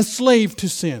longer a slave to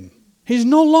sin. He's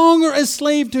no longer a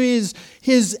slave to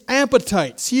his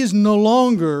appetites. He is no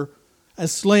longer a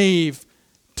slave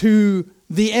to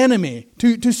the enemy,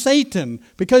 to Satan,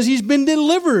 because he's been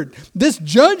delivered. This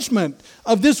judgment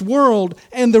of this world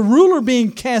and the ruler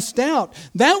being cast out,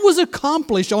 that was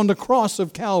accomplished on the cross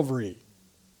of Calvary.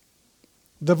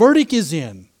 The verdict is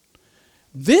in.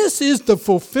 This is the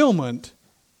fulfillment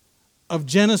of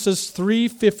Genesis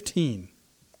 3:15.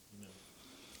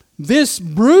 This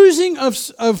bruising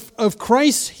of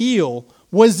Christ's heel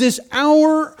was this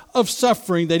hour of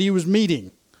suffering that he was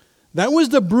meeting. That was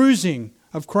the bruising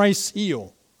of Christ's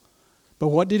heel. But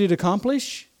what did it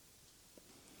accomplish?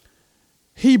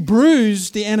 He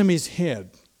bruised the enemy's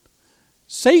head.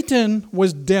 Satan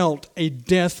was dealt a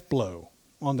death blow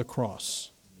on the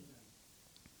cross.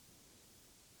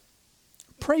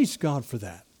 Praise God for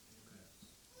that.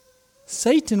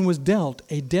 Satan was dealt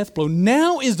a death blow.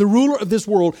 Now is the ruler of this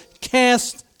world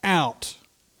cast out.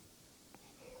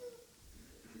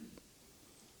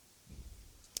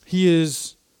 He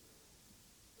is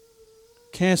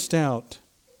cast out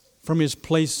from his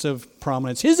place of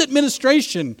prominence. His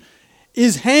administration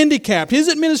is handicapped. His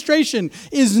administration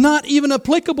is not even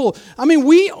applicable. I mean,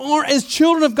 we are, as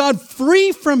children of God,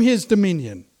 free from his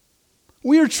dominion.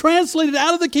 We are translated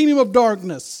out of the kingdom of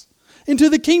darkness into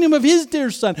the kingdom of his dear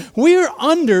Son. We are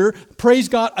under, praise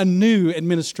God, a new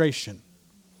administration.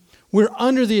 We're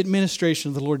under the administration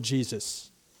of the Lord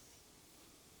Jesus.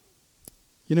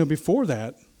 You know, before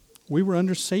that, we were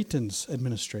under Satan's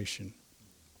administration.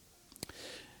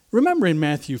 Remember in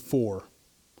Matthew 4,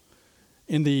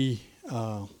 in the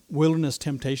wilderness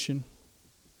temptation,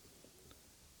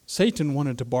 Satan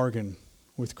wanted to bargain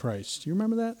with Christ. Do you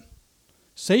remember that?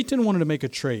 Satan wanted to make a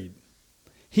trade.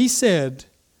 He said,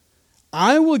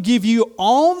 I will give you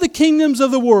all the kingdoms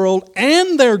of the world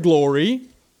and their glory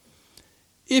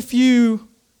if you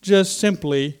just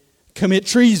simply commit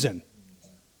treason.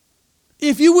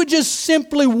 If you would just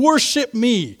simply worship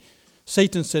me,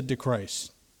 Satan said to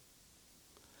Christ.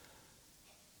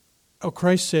 Oh,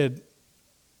 Christ said,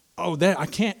 that I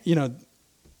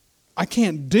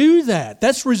can't do that.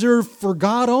 That's reserved for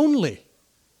God only.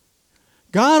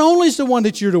 God only is the one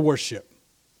that you're to worship.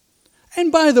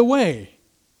 And by the way,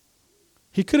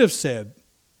 he could have said,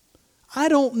 I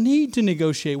don't need to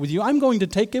negotiate with you. I'm going to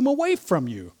take him away from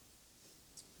you.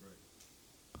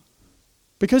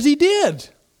 Because he did.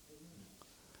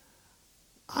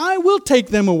 I will take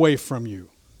them away from you.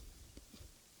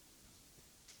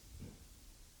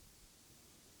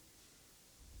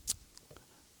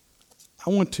 I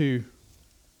want to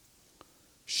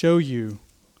show you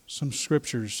some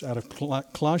scriptures out of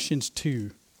Colossians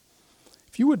 2.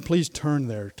 If you would please turn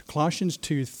there to Colossians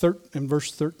 2 and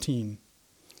verse 13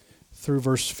 through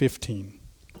verse 15.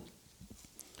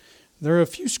 There are a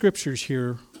few scriptures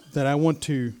here that I want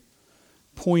to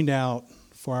point out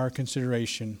for our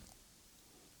consideration.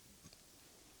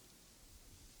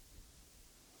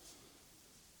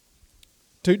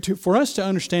 For us to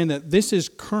understand that this is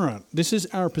current, this is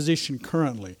our position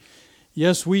currently.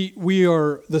 Yes, we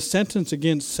are, the sentence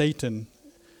against Satan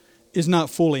is not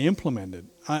fully implemented.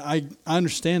 I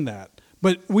understand that.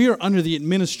 But we are under the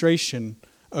administration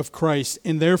of Christ,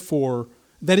 and therefore,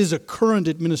 that is a current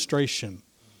administration.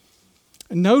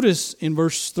 Notice in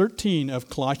verse 13 of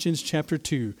Colossians chapter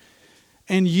 2,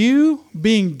 and you,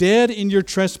 being dead in your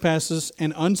trespasses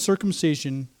and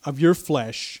uncircumcision of your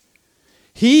flesh,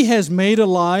 he has made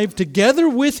alive together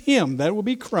with him, that will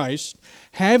be Christ,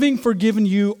 having forgiven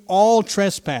you all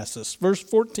trespasses. Verse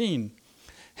 14,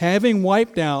 having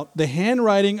wiped out the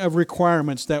handwriting of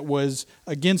requirements that was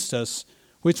against us,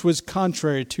 which was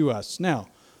contrary to us. Now,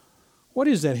 what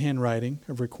is that handwriting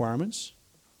of requirements?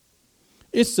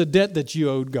 It's the debt that you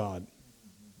owed God.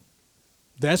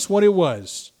 That's what it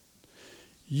was.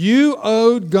 You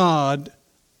owed God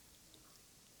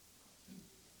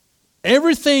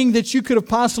everything that you could have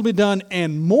possibly done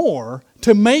and more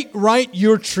to make right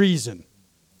your treason.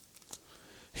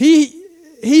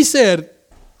 He said,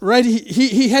 right?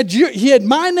 He had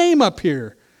my name up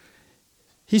here.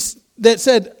 That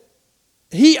said,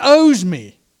 he owes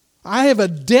me. I have a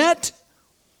debt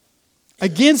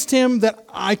against him that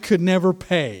I could never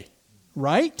pay.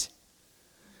 Right?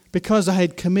 Because I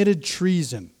had committed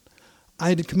treason. I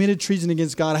had committed treason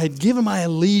against God. I had given my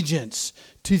allegiance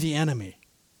to the enemy.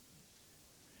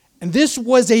 And this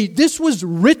was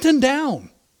written down.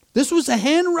 This was a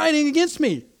handwriting against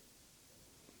me.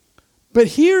 But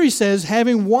here he says,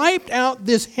 having wiped out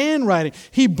this handwriting,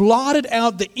 he blotted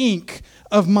out the ink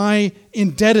of my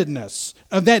indebtedness,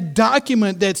 of that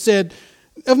document that said,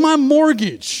 of my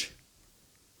mortgage.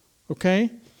 Okay?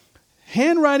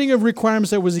 Handwriting of requirements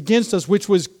that was against us, which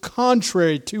was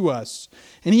contrary to us.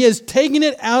 And he has taken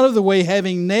it out of the way,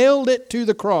 having nailed it to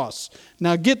the cross.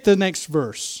 Now get the next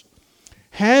verse.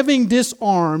 Having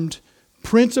disarmed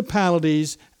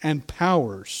principalities and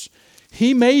powers,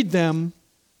 he made them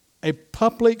a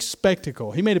public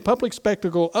spectacle. He made a public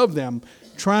spectacle of them,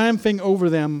 triumphing over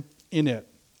them in it.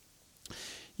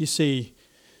 You see,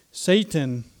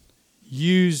 Satan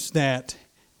used that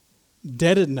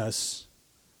indebtedness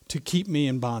to keep me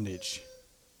in bondage.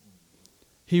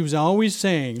 He was always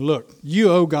saying, look, you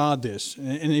owe God this.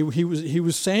 And he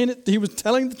was saying it, he was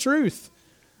telling the truth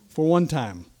for one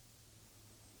time.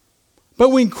 But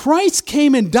when Christ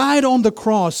came and died on the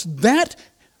cross, that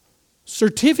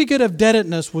certificate of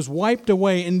indebtedness was wiped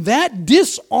away. And that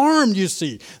disarmed, you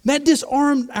see, that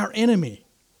disarmed our enemy.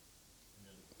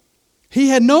 He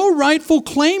had no rightful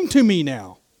claim to me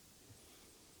now.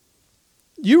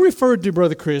 You referred to,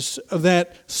 Brother Chris, of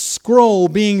that scroll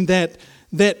being that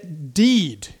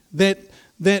deed, that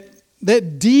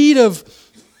deed of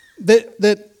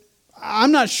that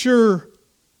I'm not sure,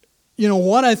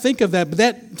 what I think of that, but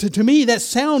that to me that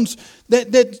sounds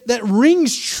that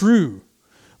rings true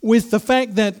with the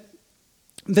fact that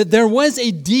there was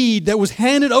a deed that was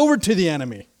handed over to the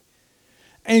enemy,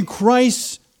 and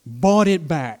Christ bought it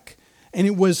back, and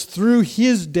it was through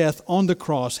his death on the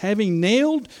cross, having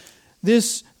nailed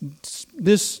this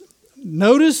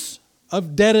notice of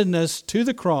indebtedness to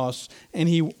the cross, and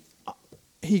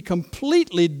he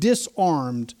completely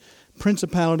disarmed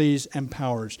principalities and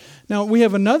powers. Now we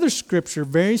have another scripture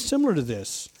very similar to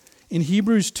this in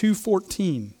Hebrews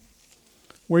 2:14,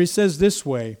 where he says this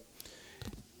way,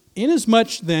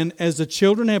 "Inasmuch then as the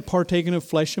children have partaken of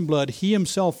flesh and blood, he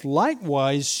himself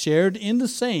likewise shared in the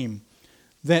same,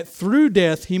 that through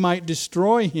death he might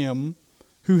destroy him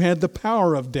who had the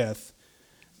power of death,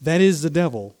 that is the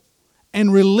devil,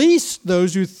 and release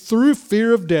those who through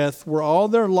fear of death were all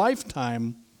their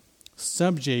lifetime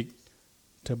subject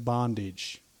to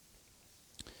bondage."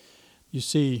 You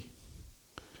see,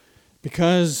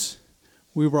 because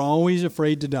we were always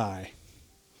afraid to die,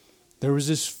 there was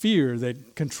this fear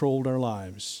that controlled our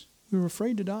lives. We were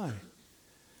afraid to die.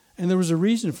 And there was a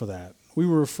reason for that. We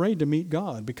were afraid to meet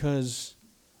God because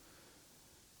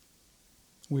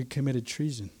we committed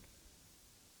treason.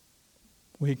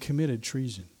 We had committed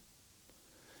treason.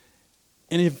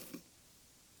 And if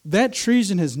that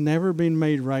treason has never been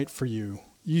made right for you,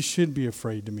 you should be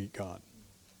afraid to meet God.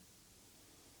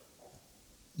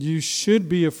 You should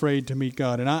be afraid to meet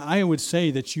God. And I would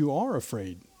say that you are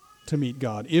afraid to meet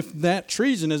God if that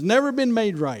treason has never been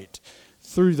made right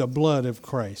through the blood of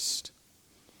Christ.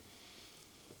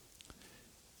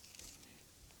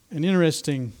 An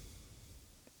interesting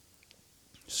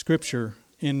scripture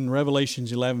in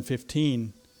Revelations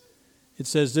 11:15. It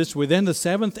says this, "Then the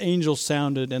seventh angel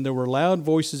sounded, and there were loud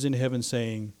voices in heaven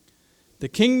saying, 'The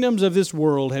kingdoms of this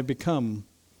world have become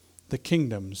the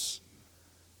kingdoms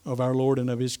of our Lord and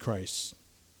of his Christ,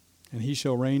 and he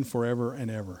shall reign forever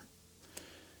and ever.'"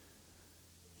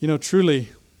 Truly,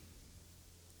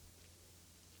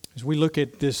 as we look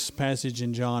at this passage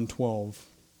in John 12,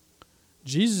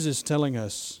 Jesus is telling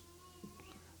us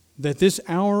that this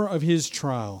hour of his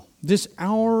trial, this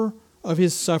hour of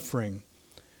his suffering,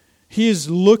 he is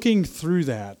looking through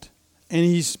that, and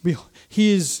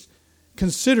he is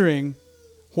considering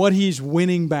what he's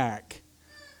winning back.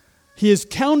 He has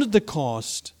counted the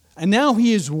cost, and now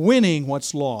he is winning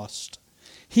what's lost.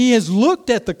 He has looked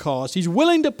at the cost. He's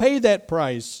willing to pay that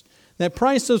price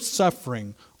of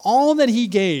suffering, all that he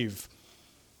gave,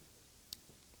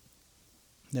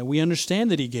 that we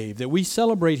understand that he gave, that we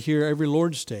celebrate here every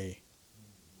Lord's Day.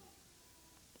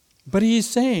 But he is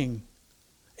saying,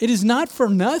 it is not for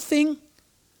nothing.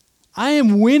 I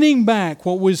am winning back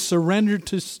what was surrendered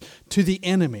to the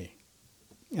enemy,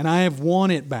 and I have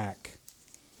won it back.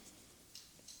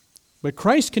 But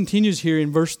Christ continues here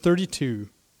in verse 32,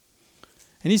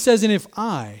 and he says, if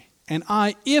I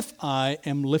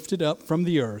am lifted up from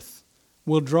the earth,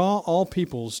 will draw all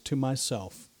peoples to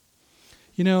myself."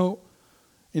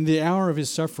 In the hour of his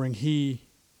suffering,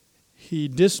 he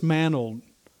dismantled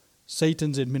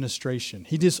Satan's administration.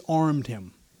 He disarmed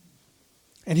him.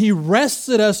 And he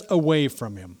wrested us away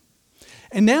from him.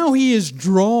 And now he is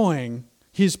drawing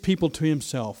his people to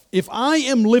himself. If I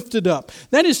am lifted up,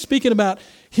 that is speaking about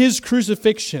his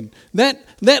crucifixion. That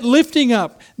lifting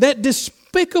up, that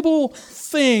despicable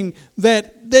thing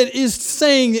that is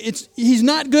saying he's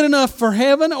not good enough for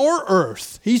heaven or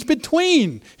earth. He's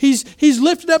between. He's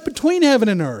lifted up between heaven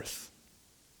and earth.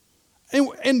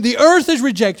 And the earth has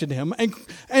rejected him,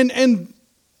 and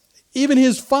even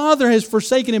his Father has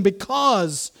forsaken him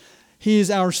because he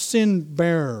is our sin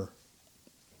bearer,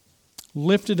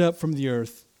 lifted up from the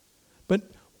earth.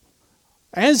 But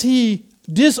as he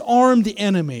disarmed the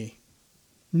enemy,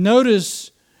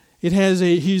 notice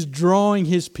he's drawing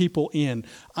his people in.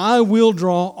 I will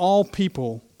draw all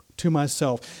people to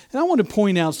myself. And I want to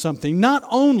point out something. Not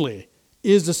only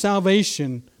is the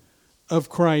salvation of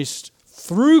Christ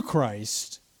through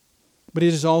Christ, but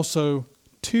it is also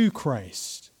to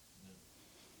Christ.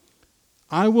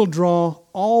 I will draw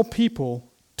all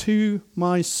people to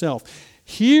myself.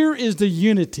 Here is the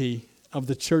unity of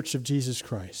the Church of Jesus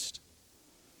Christ.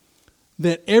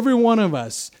 That every one of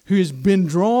us who has been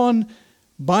drawn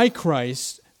by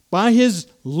Christ, by His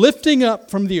lifting up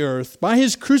from the earth, by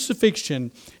His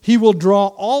crucifixion, He will draw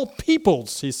all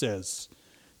peoples, He says,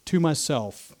 to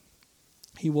myself.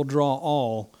 He will draw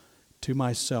all to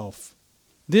myself.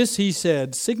 This He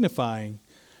said, signifying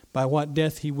by what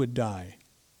death He would die.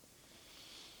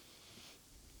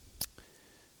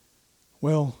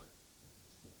 Well,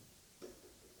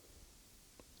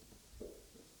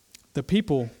 the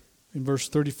people in verse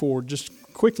 34,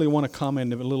 just quickly want to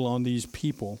comment a little on these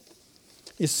people.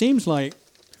 It seems like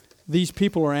these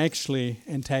people are actually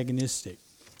antagonistic.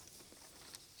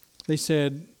 They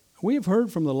said, "We have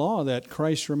heard from the law that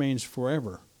Christ remains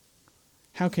forever.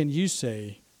 How can you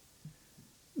say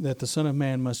that the Son of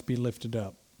Man must be lifted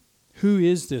up? Who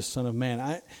is this Son of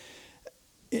Man?"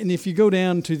 And if you go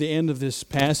down to the end of this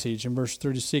passage in verse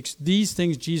 36, these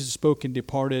things Jesus spoke and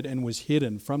departed and was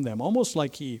hidden from them. Almost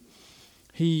like he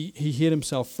hid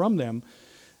himself from them.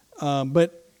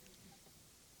 But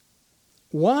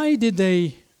why did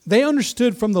they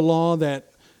understood from the law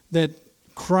that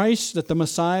Christ, that the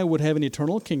Messiah would have an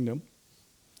eternal kingdom.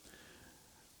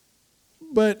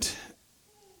 But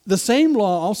the same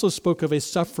law also spoke of a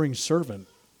suffering servant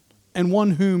and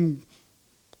one whom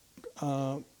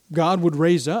God would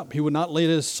raise up. He would not let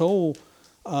his soul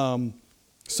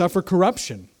suffer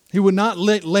corruption. He would not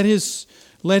let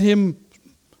him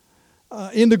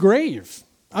in the grave.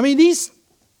 I mean,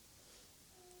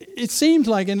 it seems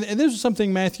like, and this is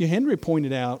something Matthew Henry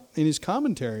pointed out in his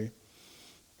commentary,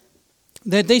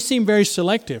 that they seem very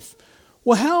selective.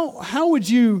 Well, how would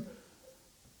you?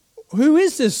 Who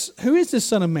is this? Who is this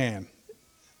Son of Man?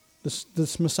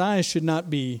 This Messiah should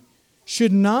not be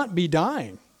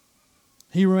dying.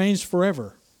 He remains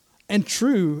forever, and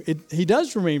true, he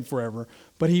does remain forever.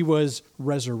 But he was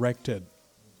resurrected.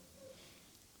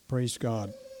 Praise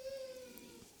God.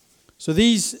 So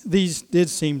these did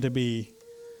seem to be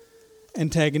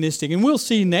antagonistic, and we'll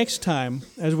see next time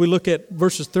as we look at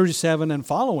verses 37 and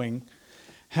following,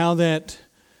 how that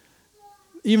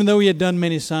even though he had done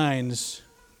many signs,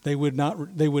 they would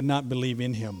not believe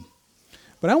in him.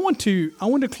 But I want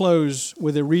to close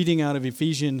with a reading out of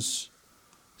Ephesians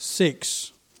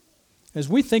 6 as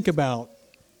we think about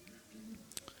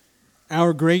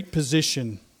our great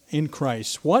position in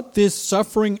Christ, what this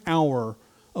suffering hour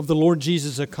of the Lord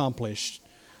Jesus accomplished.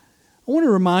 I want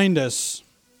to remind us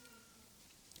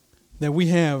that we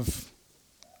have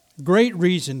great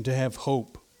reason to have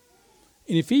hope.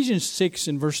 In Ephesians 6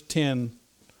 and verse 10,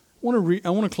 I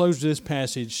want to close this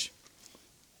passage.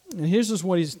 And this is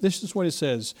what it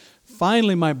says.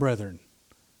 "Finally, my brethren,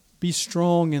 be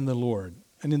strong in the Lord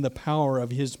and in the power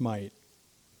of his might.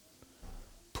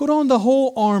 Put on the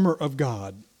whole armor of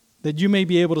God, that you may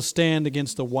be able to stand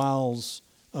against the wiles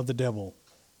of the devil.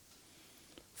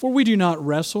 For we do not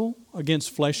wrestle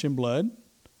against flesh and blood,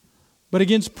 but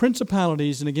against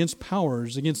principalities and against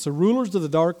powers, against the rulers of the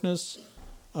darkness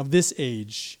of this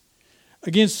age,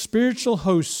 against spiritual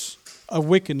hosts of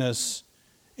wickedness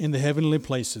in the heavenly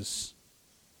places.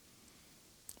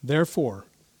 Therefore,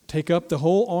 take up the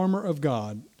whole armor of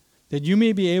God, that you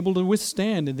may be able to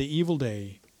withstand in the evil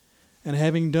day, and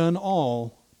having done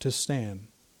all, to stand."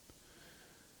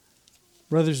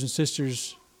 Brothers and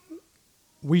sisters,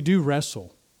 we do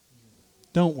wrestle,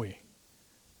 don't we?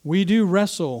 We do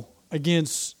wrestle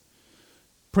against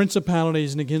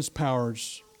principalities and against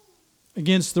powers,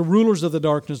 against the rulers of the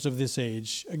darkness of this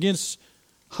age, against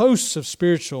hosts of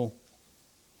spiritual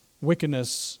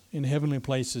wickedness in heavenly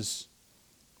places.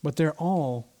 But they're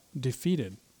all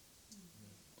defeated.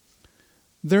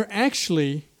 They're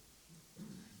actually,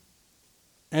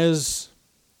 as,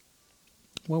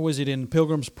 what was it in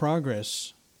Pilgrim's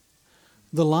Progress?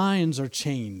 The lions are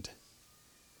chained.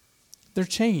 They're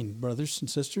chained, brothers and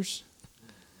sisters.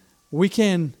 We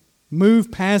can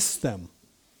move past them.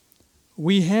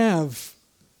 We have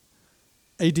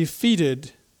a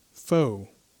defeated foe.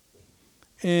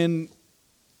 And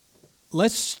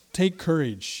let's take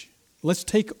courage. Let's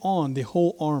take on the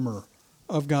whole armor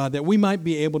of God that we might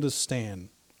be able to stand.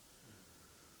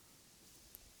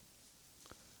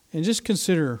 And just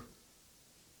consider,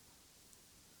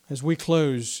 as we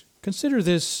close, consider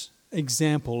this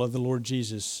example of the Lord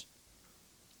Jesus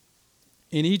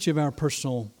in each of our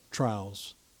personal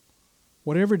trials.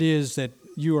 Whatever it is that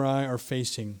you or I are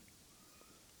facing,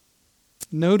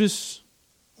 notice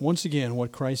once again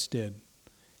what Christ did.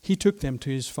 He took them to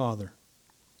his Father.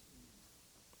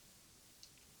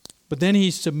 But then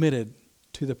he submitted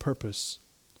to the purpose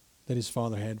that his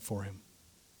Father had for him.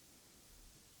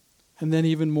 And then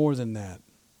even more than that,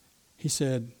 he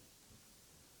said,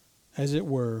 as it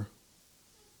were,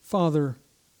 Father,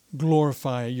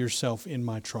 glorify yourself in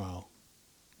my trial.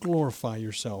 Glorify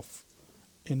yourself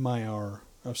in my hour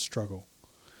of struggle.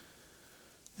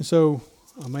 And so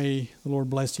may the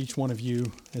Lord bless each one of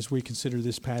you as we consider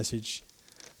this passage.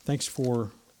 Thanks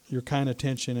for your kind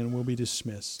attention, and we'll be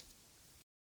dismissed.